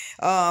families,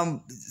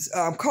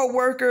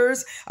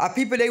 co-workers,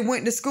 people they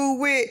went to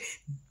school with,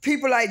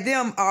 people like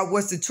them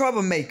was the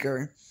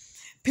troublemaker.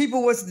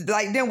 People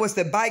like them was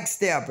the bike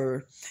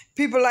stabber.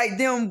 People like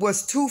them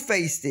was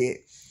two-faced.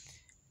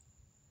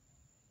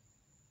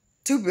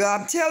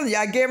 I'm telling you,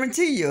 I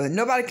guarantee you,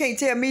 nobody can't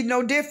tell me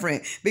no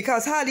different.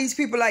 Because how these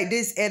people like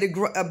this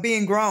are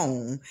being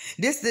grown.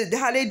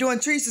 How they doing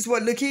treats is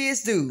what little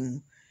kids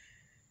do.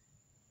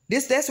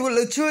 That's what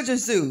little children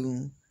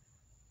do.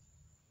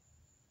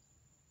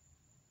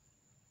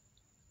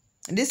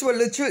 That's what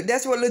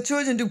little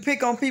children do.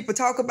 Pick on people,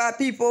 talk about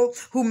people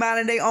who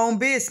minding their own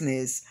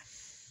business.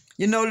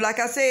 You know, like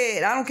I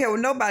said, I don't care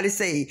what nobody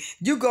say.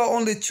 You go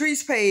on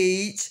Latrese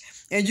page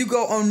and you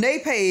go on their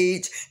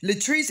page,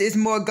 Latrese is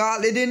more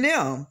godly than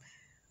them.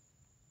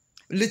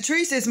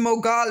 Latrese is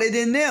more godly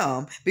than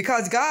them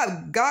because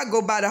God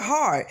go by the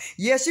heart.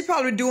 Yeah, she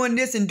probably doing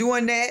this and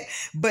doing that,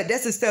 but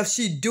that's the stuff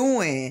she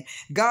doing.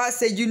 God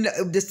said, you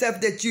know, the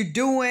stuff that you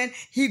doing,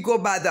 he go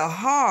by the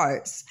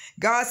hearts.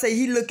 God said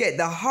he look at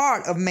the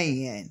heart of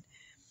man.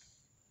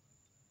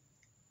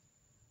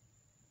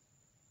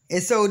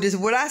 And so this is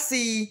what I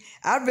see.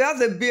 I'd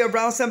rather be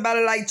around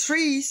somebody like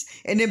Latrese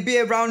and then be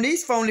around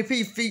these phony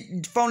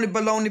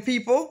baloney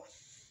people.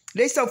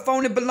 They so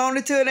phony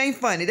baloney till it ain't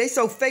funny. They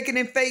so faking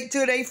and fake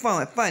till it ain't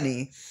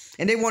funny.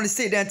 And they want to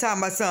sit there and talk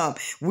about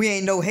something. We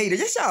ain't no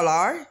haters. Yes, y'all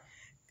are.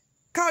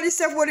 Call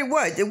yourself what it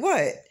was.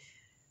 What?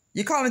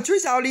 You calling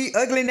Latrese all these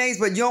ugly names,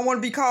 but you don't want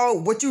to be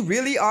called what you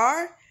really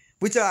are?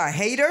 Which are a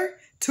hater,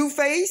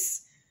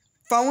 two-faced,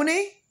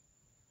 phony.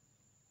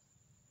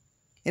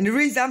 And the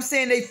reason I'm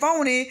saying they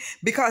phony,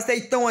 because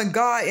they throwing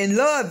God and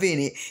love in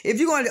it.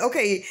 If you're going to,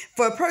 okay,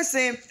 for a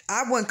person,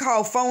 I wouldn't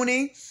call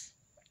phony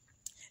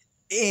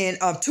and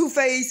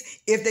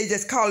two-faced if they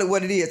just call it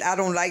what it is. I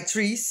don't like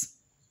Latrese.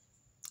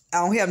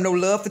 I don't have no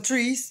love for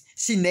Latrese.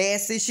 She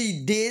nasty,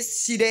 she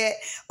this, she that.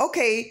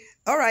 Okay,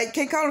 all right,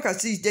 can't call her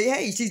because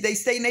they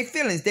stating their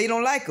feelings. They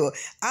don't like her.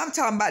 I'm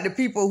talking about the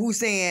people who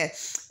saying,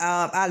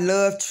 I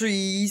love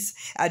Latrese.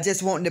 I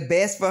just want the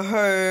best for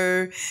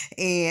her.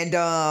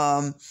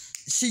 And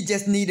she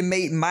just need to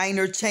make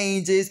minor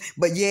changes.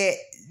 But yet,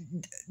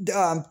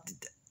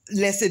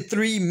 less than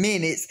 3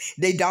 minutes,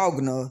 they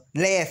dogging her,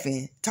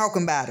 laughing,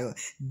 talking about her.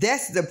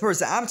 That's the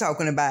person I'm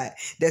talking about.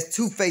 That's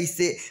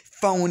two-faced,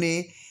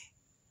 phony,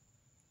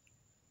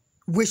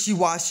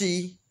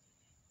 wishy-washy,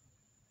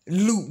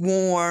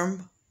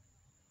 lukewarm.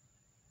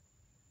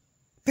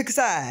 Pick a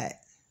side.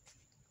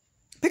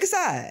 Pick a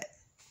side.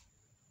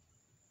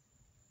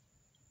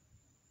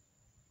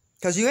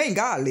 Because you ain't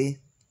godly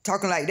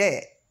talking like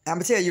that. I'm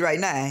going to tell you right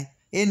now,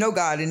 ain't no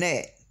God in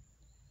that.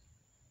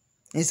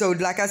 And so,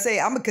 like I say,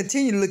 I'm going to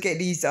continue to look at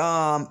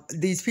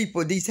these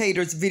people, these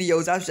haters'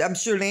 videos. I'm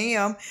sure they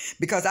am,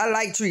 because I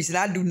like Latrese, and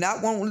I do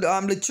not want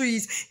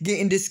Latrese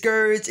getting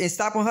discouraged and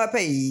stopping her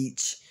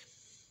page.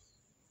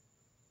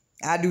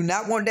 I do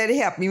not want that to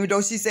happen, even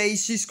though she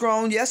says she's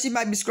strong. Yes, she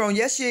might be strong.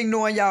 Yes, she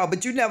ignoring y'all,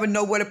 but you never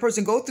know what a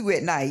person go through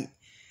at night.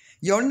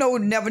 You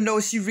don't never know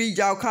if she read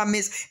y'all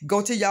comments,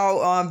 go to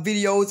y'all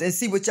videos and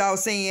see what y'all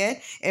saying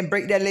and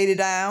break that lady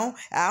down.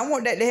 I don't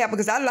want that to happen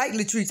because I like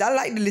Latrese. I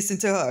like to listen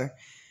to her.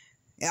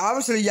 And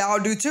obviously y'all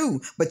do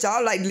too, but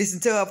y'all like to listen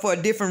to her for a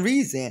different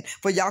reason.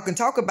 For y'all can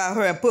talk about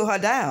her and put her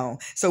down.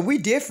 So we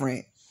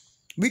different.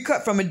 We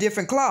cut from a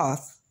different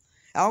cloth.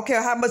 I don't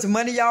care how much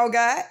money y'all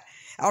got.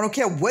 I don't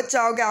care what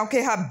y'all got. I don't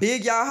care how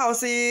big y'all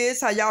house is,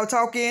 how y'all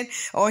talking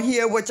on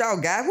here, what y'all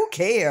got. Who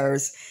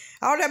cares?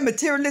 All that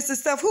materialistic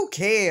stuff, who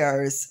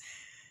cares?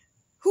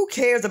 Who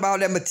cares about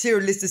that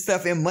materialistic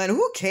stuff and money?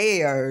 Who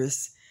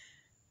cares?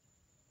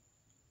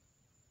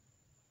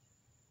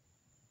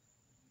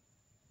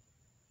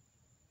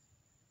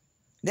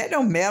 That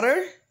don't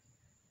matter.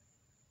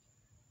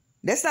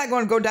 That's not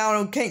going to go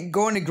down, can't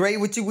go in the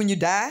grave with you when you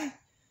die.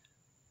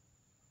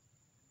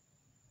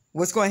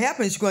 What's going to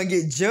happen is you're going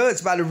to get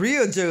judged by the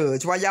real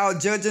judge. While y'all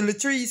judging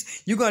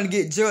Latrese, you're going to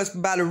get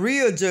judged by the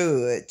real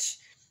judge.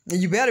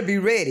 And you better be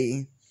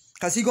ready.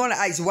 Because he's going to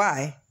ask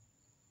why.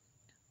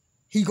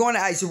 He's going to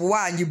ask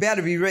why, and you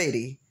better be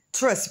ready.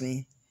 Trust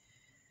me.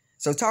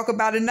 So talk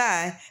about it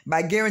now, but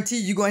I guarantee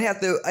you're going to have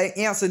to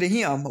answer to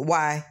him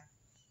why.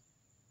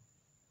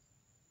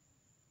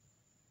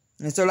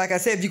 And so like I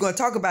said, if you're going to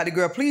talk about it,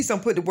 girl, please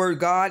don't put the word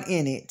God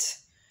in it.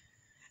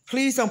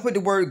 Please don't put the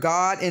word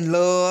God and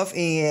love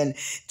and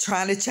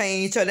trying to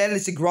change her. That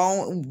is a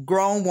grown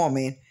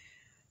woman.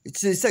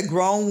 It's a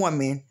grown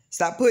woman.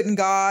 Stop putting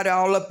God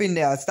all up in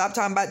there. Stop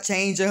talking about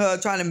changing her,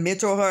 trying to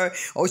mentor her.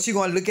 Oh, she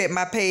gonna look at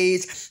my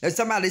page.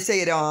 Somebody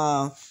said,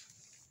 I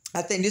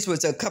think this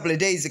was a couple of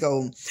days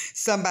ago.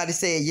 Somebody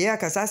said, yeah,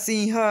 because I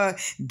seen her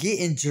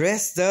getting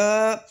dressed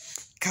up.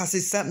 Because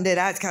it's something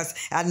that because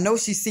I know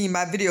she seen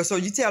my video. So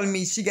you telling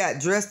me she got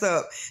dressed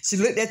up. She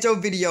looked at your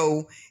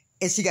video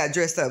and she got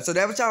dressed up. So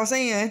that's what y'all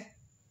saying?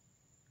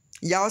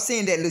 Y'all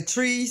saying that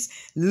Latrese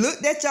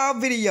looked at y'all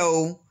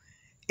video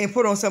and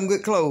put on some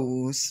good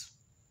clothes.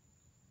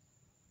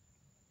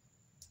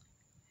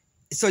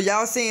 So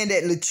y'all saying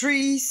that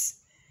Latrese,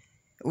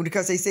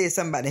 because they said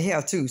something about the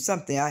hair too,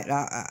 something.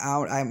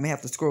 I may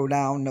have to scroll down.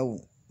 I don't know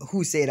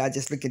who said. I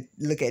just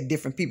look at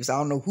different people, so I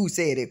don't know who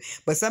said it.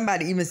 But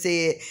somebody even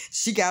said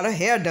she got her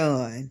hair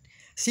done.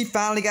 She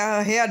finally got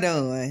her hair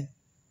done.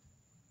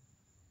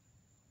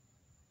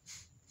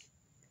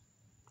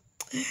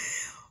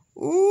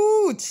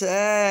 Ooh,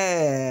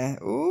 child.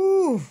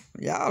 Ooh,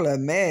 y'all a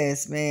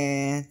mess,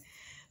 man.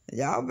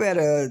 Y'all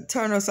better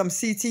turn on some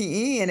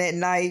CTN at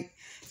night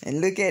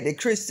and look at the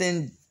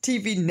Christian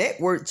TV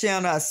network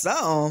channel or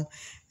something.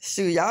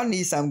 Shoot, y'all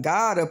need some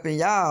God up in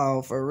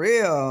y'all, for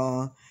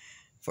real.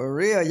 For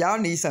real, y'all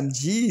need some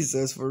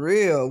Jesus, for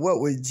real.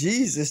 What would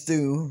Jesus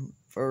do?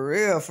 For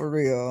real, for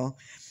real.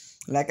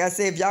 Like I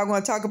said, if y'all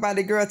going to talk about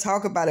it, girl,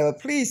 talk about it.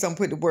 But please don't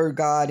put the word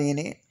God in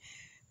it.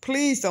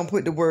 Please don't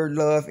put the word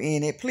love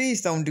in it.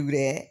 Please don't do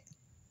that.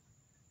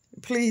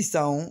 Please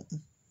don't.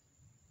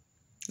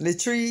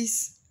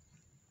 Latrese,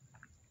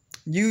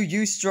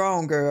 you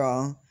strong,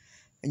 girl.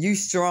 You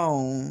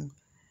strong.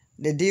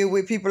 To deal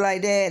with people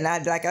like that,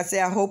 and like I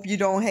said, I hope you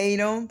don't hate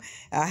them.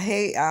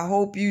 I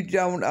hope you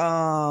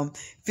don't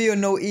feel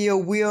no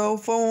ill will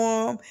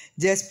for them.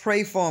 Just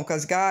pray for them,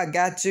 because God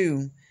got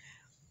you.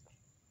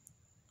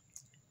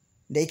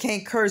 They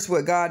can't curse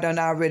what God done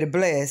already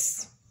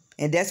blessed.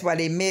 And that's why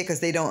they mad, because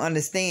they don't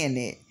understand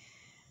it.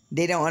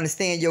 They don't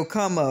understand your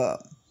come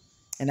up.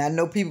 And I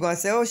know people going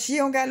to say, oh, she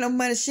don't got no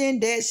money. She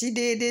ain't that. She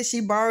did this. She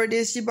borrowed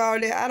this. She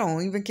borrowed that. I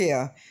don't even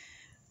care.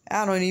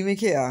 I don't even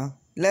care.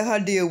 Let her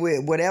deal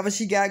with whatever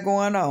she got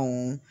going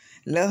on.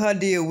 Let her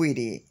deal with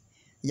it.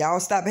 Y'all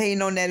stop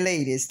hating on that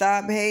lady.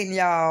 Stop hating,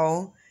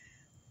 y'all.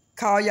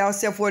 Call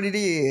yourself what it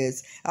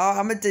is.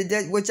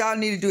 What y'all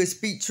need to do is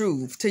speak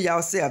truth to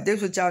yourself. This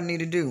is what y'all need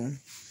to do.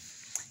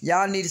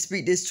 Y'all need to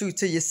speak this truth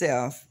to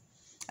yourself.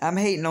 I'm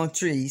hating on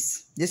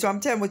Latrese. This is what I'm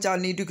telling what y'all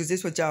need to do, because this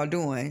is what y'all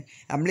doing.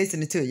 I'm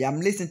listening to you.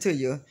 I'm listening to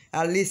you.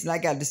 I listen. I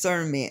got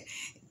discernment.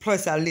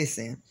 Plus, I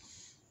listen.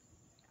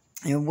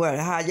 And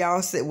how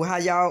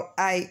y'all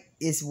act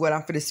is what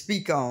I'm finna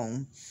speak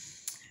on.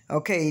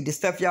 Okay, the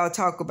stuff y'all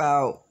talk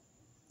about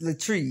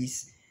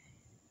Latrese.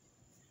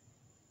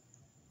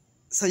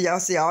 So y'all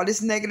see all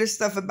this negative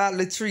stuff about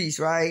Latrese,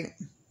 right?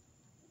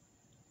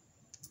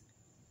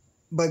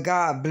 But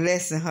God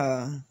blessing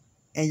her,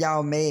 and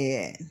y'all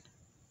mad.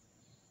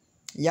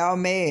 Y'all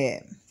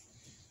mad.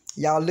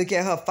 Y'all look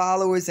at her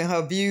followers and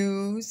her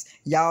views.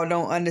 Y'all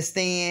don't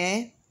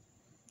understand.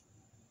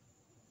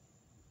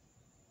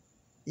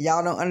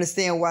 Y'all don't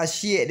understand why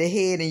she at the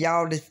head and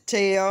y'all the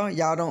tail.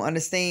 Y'all don't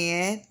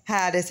understand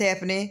how that's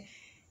happening.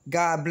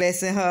 God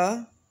blessing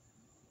her.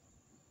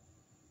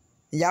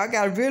 Y'all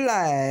got to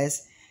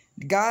realize,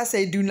 God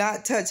say, do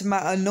not touch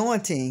my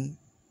anointing.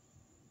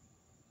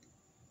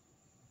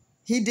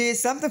 He did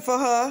something for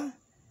her.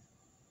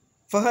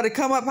 For her to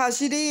come up how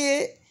she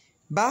did.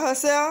 By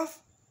herself.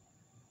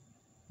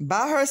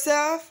 By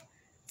herself.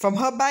 From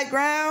her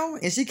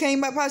background. And she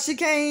came up how she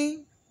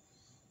came.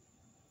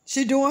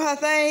 She doing her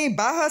thing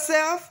by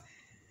herself.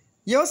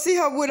 You don't see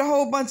her with a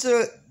whole bunch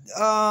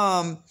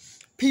of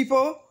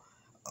people.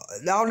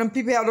 All them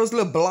people have those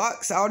little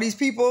blocks. All these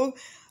people.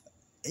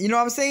 You know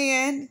what I'm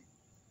saying?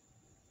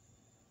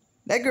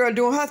 That girl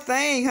doing her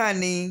thing,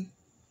 honey.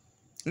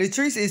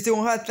 Latrese is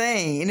doing her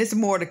thing. And it's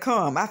more to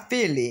come. I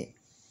feel it.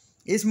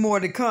 It's more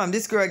to come.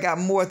 This girl got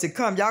more to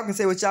come. Y'all can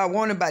say what y'all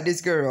want about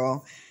this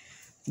girl.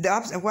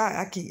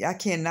 Why I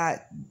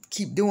cannot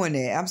keep doing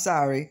that. I'm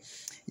sorry.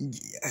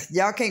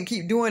 Y'all can't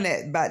keep doing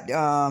that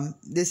about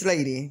this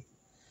lady.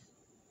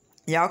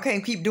 Y'all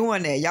can't keep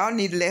doing that. Y'all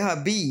need to let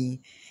her be.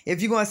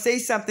 If you're going to say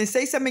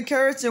some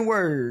encouraging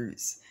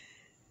words.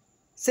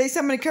 Say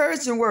some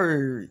encouraging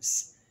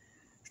words.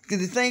 Because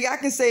the thing I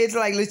can say is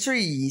like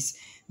Latrese.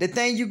 The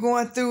thing you're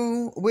going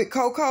through with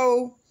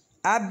Coco,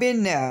 I've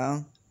been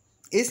there.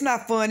 It's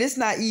not fun. It's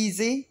not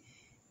easy.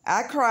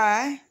 I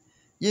cry.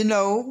 You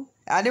know,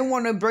 I didn't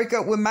want to break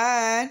up with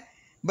mine,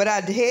 but I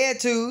had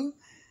to.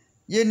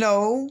 You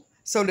know,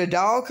 so the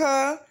dog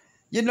her,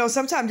 you know,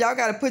 sometimes y'all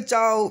got to put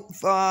y'all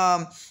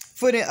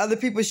foot in other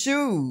people's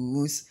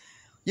shoes.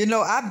 You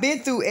know, I've been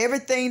through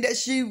everything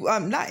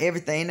that not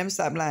everything, let me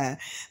stop lying.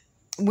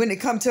 When it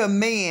comes to a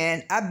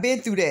man, I've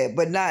been through that,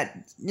 but not,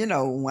 you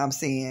know what I'm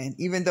saying.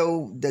 Even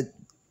though the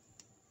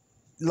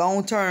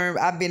long term,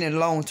 I've been in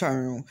long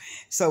term.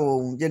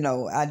 So, you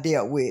know, I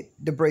dealt with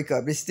the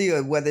breakup. It's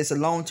still, whether it's a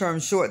long term,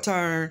 short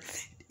term,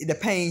 the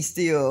pain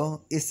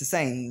still is the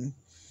same.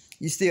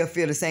 you still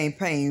feel the same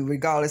pain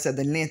regardless of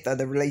the length of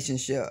the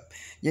relationship.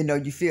 You know,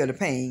 you feel the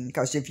pain.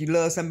 Because if you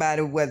love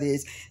somebody, whether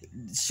it's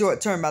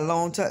short term or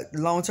long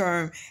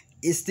term,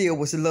 it still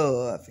was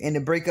love. And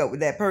to break up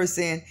with that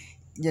person,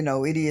 you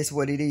know, it is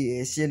what it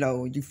is. You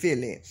know, you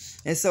feel it.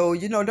 And so,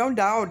 you know, don't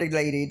dog the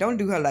lady. Don't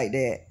do her like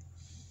that.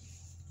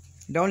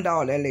 Don't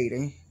dog that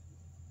lady.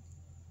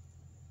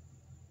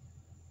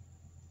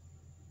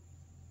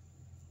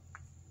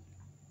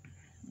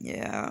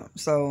 Yeah,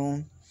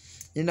 so,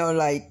 you know,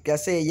 like I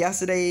said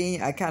yesterday,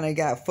 I kind of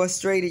got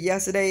frustrated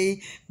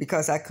yesterday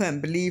because I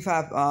couldn't believe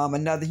how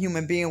another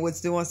human being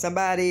was doing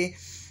somebody.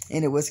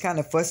 And it was kind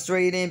of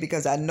frustrating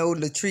because I know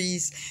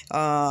Latrese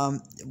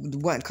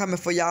wasn't coming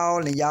for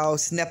y'all, and y'all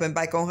snapping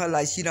back on her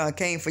like she done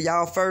came for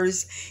y'all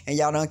first, and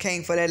y'all done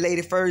came for that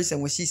lady first, and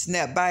when she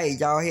snapped back,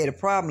 y'all had a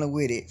problem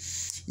with it.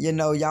 You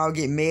know, y'all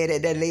get mad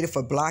at that lady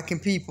for blocking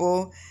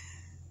people.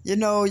 You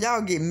know,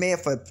 y'all get mad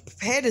for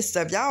petty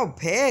stuff. Y'all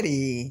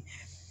petty.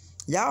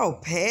 Y'all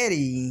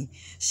petty.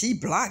 She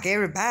block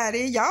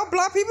everybody. Y'all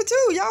block people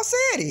too. Y'all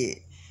said it.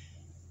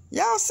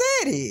 Y'all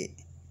said it.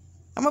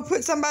 I'm going to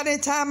put somebody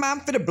in time. I'm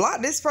finna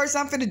block this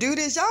person. I'm finna do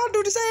this. Y'all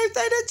do the same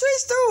thing that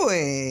Tree's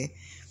doing.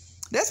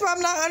 That's why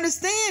I'm not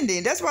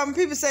understanding. That's why when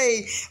people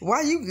say,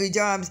 why you,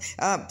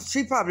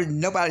 she probably,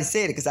 nobody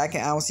said it because I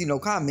don't see no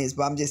comments,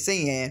 but I'm just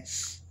saying,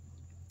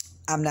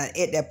 I'm not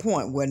at that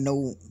point where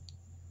the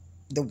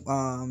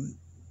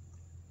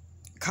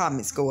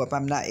comments go up.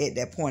 I'm not at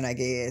that point, I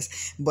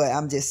guess. But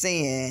I'm just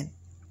saying,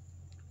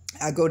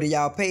 I go to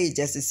y'all page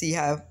just to see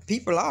how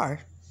people are.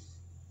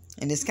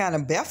 And it's kind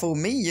of baffled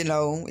me, you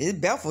know.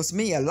 It baffles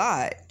me a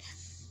lot.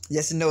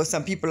 Just to know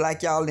some people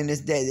like y'all in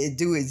this, that it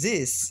do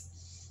exist.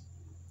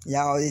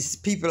 Y'all, it's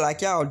people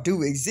like y'all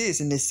do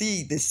exist. And to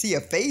see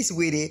a face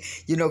with it,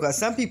 you know, because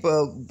some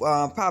people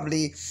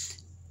probably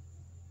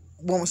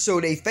won't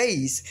show their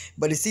face.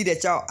 But to see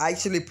that y'all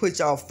actually put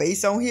y'all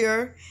face on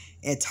here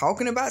and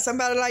talking about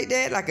somebody like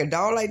that, like a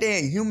dog like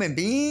that, a human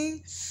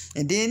being.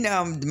 And then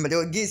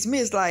what gets me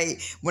is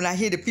like when I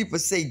hear the people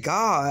say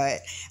God,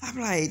 I'm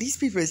like, these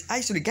people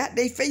actually got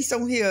their face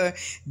on here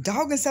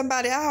dogging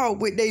somebody out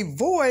with their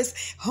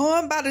voice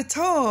hung by the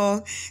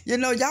tongue. You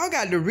know, y'all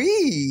got to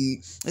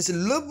read. It's a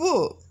little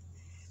book.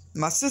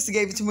 My sister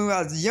gave it to me when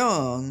I was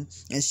young,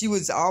 and she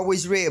was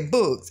always read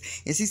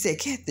books. And she said,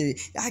 Kathy,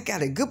 I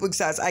got a good book.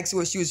 So I asked her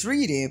what she was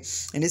reading.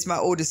 And it's my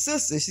older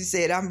sister. She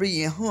said, I'm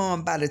reading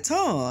Hung by the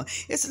Tongue.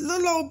 It's a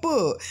little old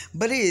book,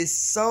 but it is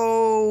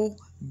so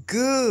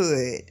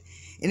good.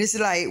 And it's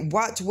like,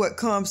 watch what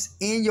comes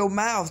in your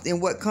mouth and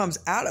what comes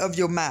out of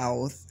your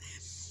mouth.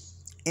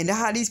 And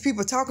how these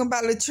people talking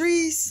about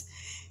Latrese.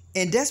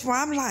 And that's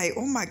why I'm like,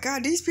 oh my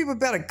God, these people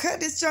better cut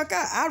this junk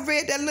out. I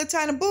read that little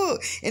tiny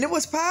book, and it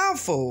was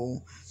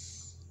powerful.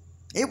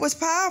 It was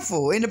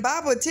powerful. And the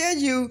Bible tell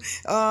you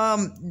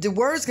the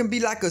words can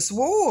be like a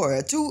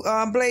sword,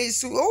 two-blade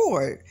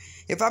sword.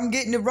 If I'm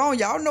getting it wrong,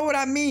 y'all know what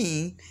I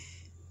mean.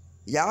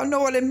 Y'all know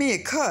what I mean.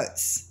 It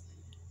cuts.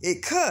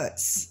 It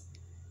cuts.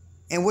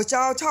 And what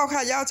y'all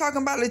how y'all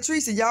talking about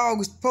Latrese, and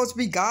y'all supposed to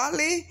be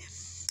godly?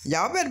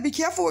 Y'all better be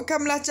careful with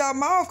coming out y'all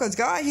mouth, because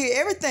God hear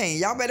everything.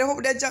 Y'all better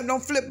hope that junk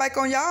don't flip back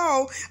on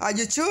y'all or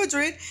your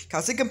children,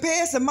 because it can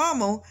pass to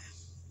mama.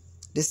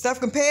 This stuff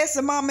can pass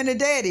to mama and the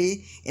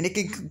daddy, and it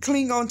can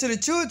cling on to the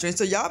children.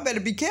 So y'all better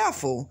be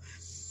careful.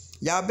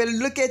 Y'all better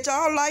look at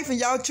y'all life and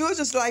y'all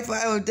children's life.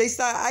 They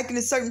start acting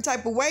a certain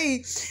type of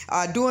way,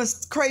 doing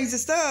crazy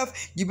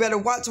stuff. You better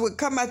watch what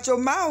come out your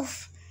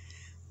mouth.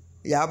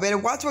 Y'all better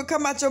watch what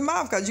come out your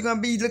mouth, because you're going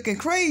to be looking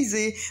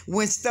crazy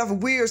when stuff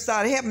weird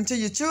start happening to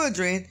your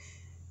children.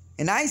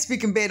 And I ain't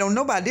speaking bad on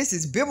nobody. This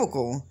is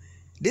biblical.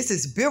 This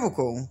is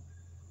biblical.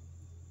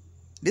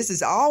 This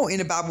is all in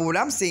the Bible, what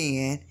I'm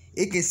saying.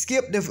 It can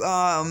skip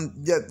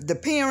the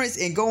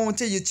parents and go on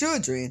to your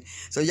children.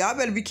 So y'all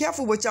better be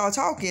careful what y'all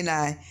talking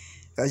now,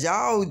 because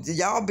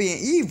y'all being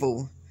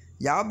evil.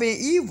 Y'all being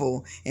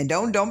evil. And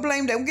don't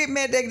blame, don't get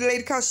mad at that lady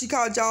because she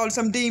called y'all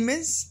some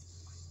demons.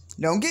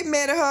 Don't get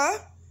mad at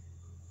her.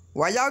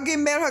 Why y'all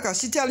getting mad at her?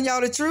 Because she telling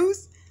y'all the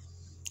truth?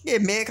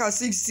 Get mad because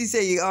she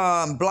say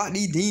block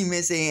these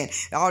demons and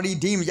all these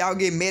demons. Y'all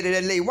get mad at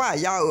that lady. Why?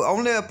 Y'all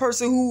only a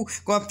person who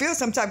gonna feel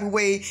some type of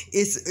way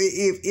is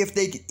if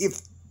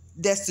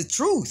that's the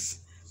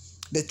truth.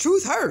 The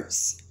truth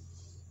hurts.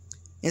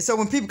 And so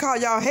when people call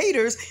y'all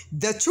haters,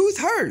 the truth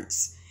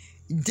hurts.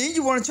 Then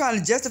you want to try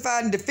to justify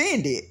and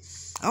defend it.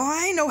 Oh,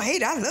 I ain't no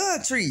hater. I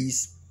love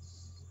trees.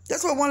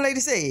 That's what one lady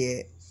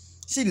said.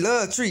 She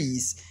loved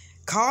trees.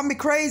 Call me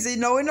crazy.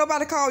 No, ain't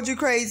nobody called you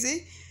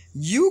crazy.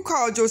 You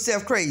called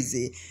yourself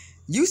crazy.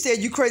 You said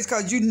you crazy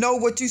because you know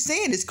what you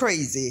saying is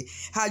crazy.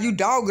 How you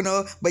dogging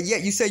her, but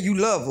yet you say you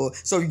love her.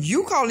 So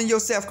you calling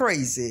yourself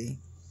crazy.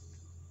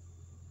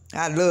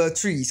 I love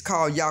trees.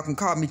 Y'all can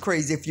call me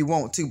crazy if you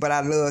want to, but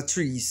I love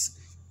trees.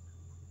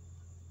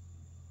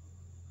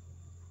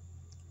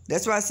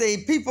 That's why I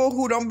say people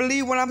who don't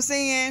believe what I'm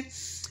saying,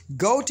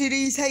 go to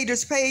these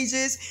haters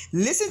pages,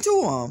 listen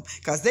to them,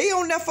 because they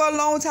on there for a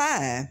long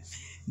time.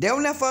 They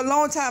on there for a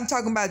long time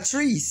talking about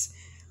trees.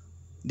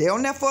 They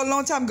on there for a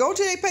long time. Go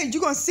to their page.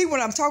 You're going to see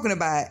what I'm talking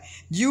about.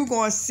 You're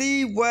going to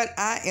see what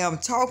I am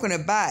talking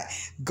about.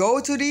 Go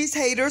to these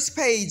haters'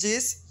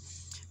 pages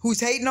who's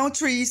hating on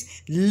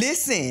Trees.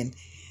 Listen.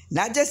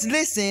 Not just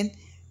listen.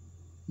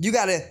 You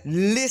got to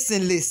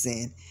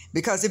listen.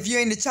 Because if you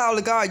ain't the child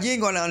of God, you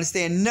ain't going to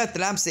understand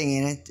nothing I'm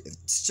saying.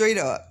 Straight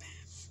up.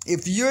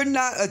 If you're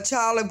not a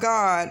child of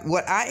God,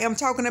 what I am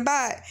talking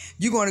about,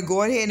 you're going to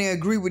go ahead and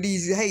agree with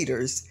these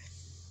haters.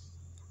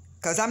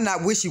 Because I'm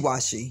not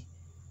wishy-washy.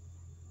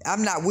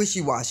 I'm not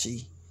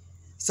wishy-washy.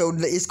 So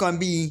it's going to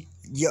be,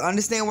 you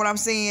understand what I'm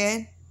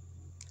saying,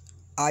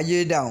 or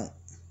you don't.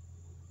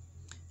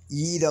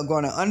 You either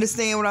going to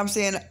understand what I'm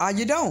saying or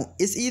you don't.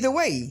 It's either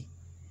way.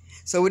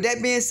 So with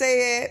that being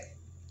said,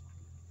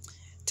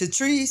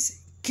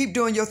 Latrese, keep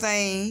doing your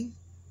thing.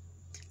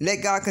 Let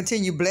God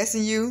continue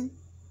blessing you.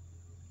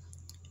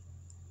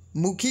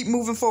 Keep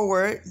moving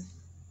forward.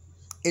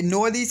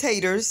 Ignore these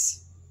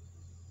haters.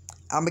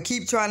 I'm going to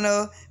keep trying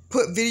to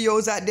put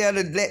videos out there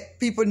to let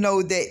people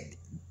know that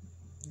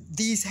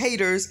these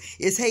haters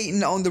is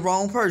hating on the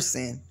wrong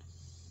person.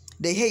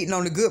 They hating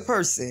on the good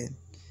person.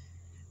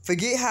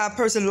 Forget how a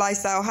person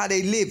lifestyle, how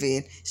they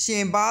living. She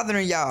ain't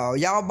bothering y'all.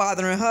 Y'all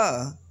bothering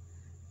her.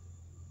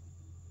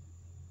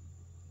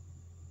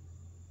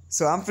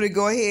 So I'm finna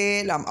go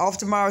ahead. I'm off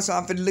tomorrow, so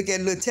I'm finna look at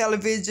a little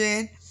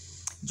television.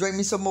 Drink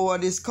me some more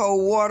of this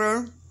cold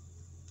water.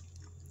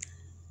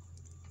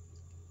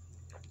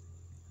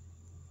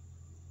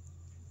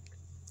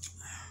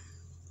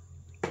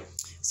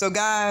 So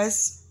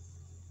guys,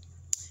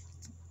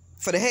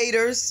 for the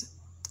haters,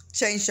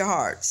 change your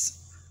hearts.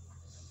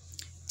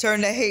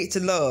 Turn that hate to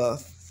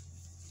love.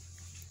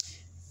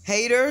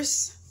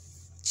 Haters,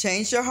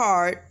 change your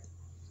heart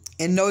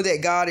and know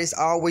that God is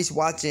always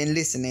watching and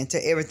listening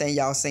to everything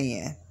y'all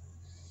saying.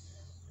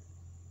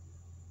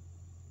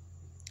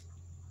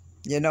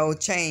 You know,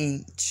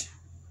 change.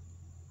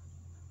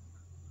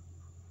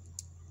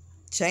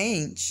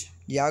 Change.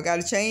 Y'all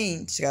got to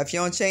change. If you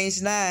don't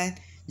change now,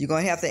 you're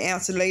going to have to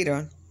answer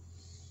later.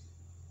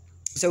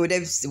 So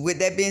with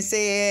that being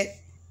said,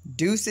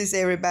 deuces,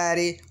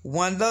 everybody.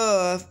 One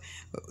love.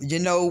 You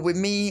know, with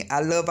me,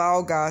 I love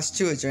all God's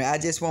children. I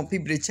just want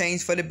people to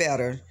change for the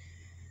better.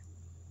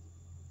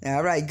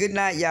 All right. Good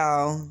night,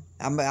 y'all.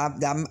 I'm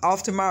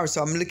off tomorrow,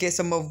 so I'm going to look at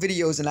some more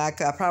videos, and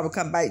I'll probably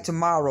come back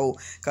tomorrow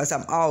because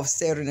I'm off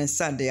Saturday and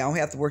Sunday. I don't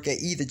have to work at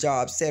either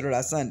job, Saturday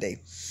or Sunday.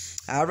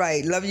 All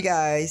right. Love you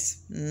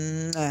guys.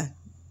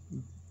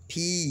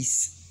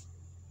 Peace.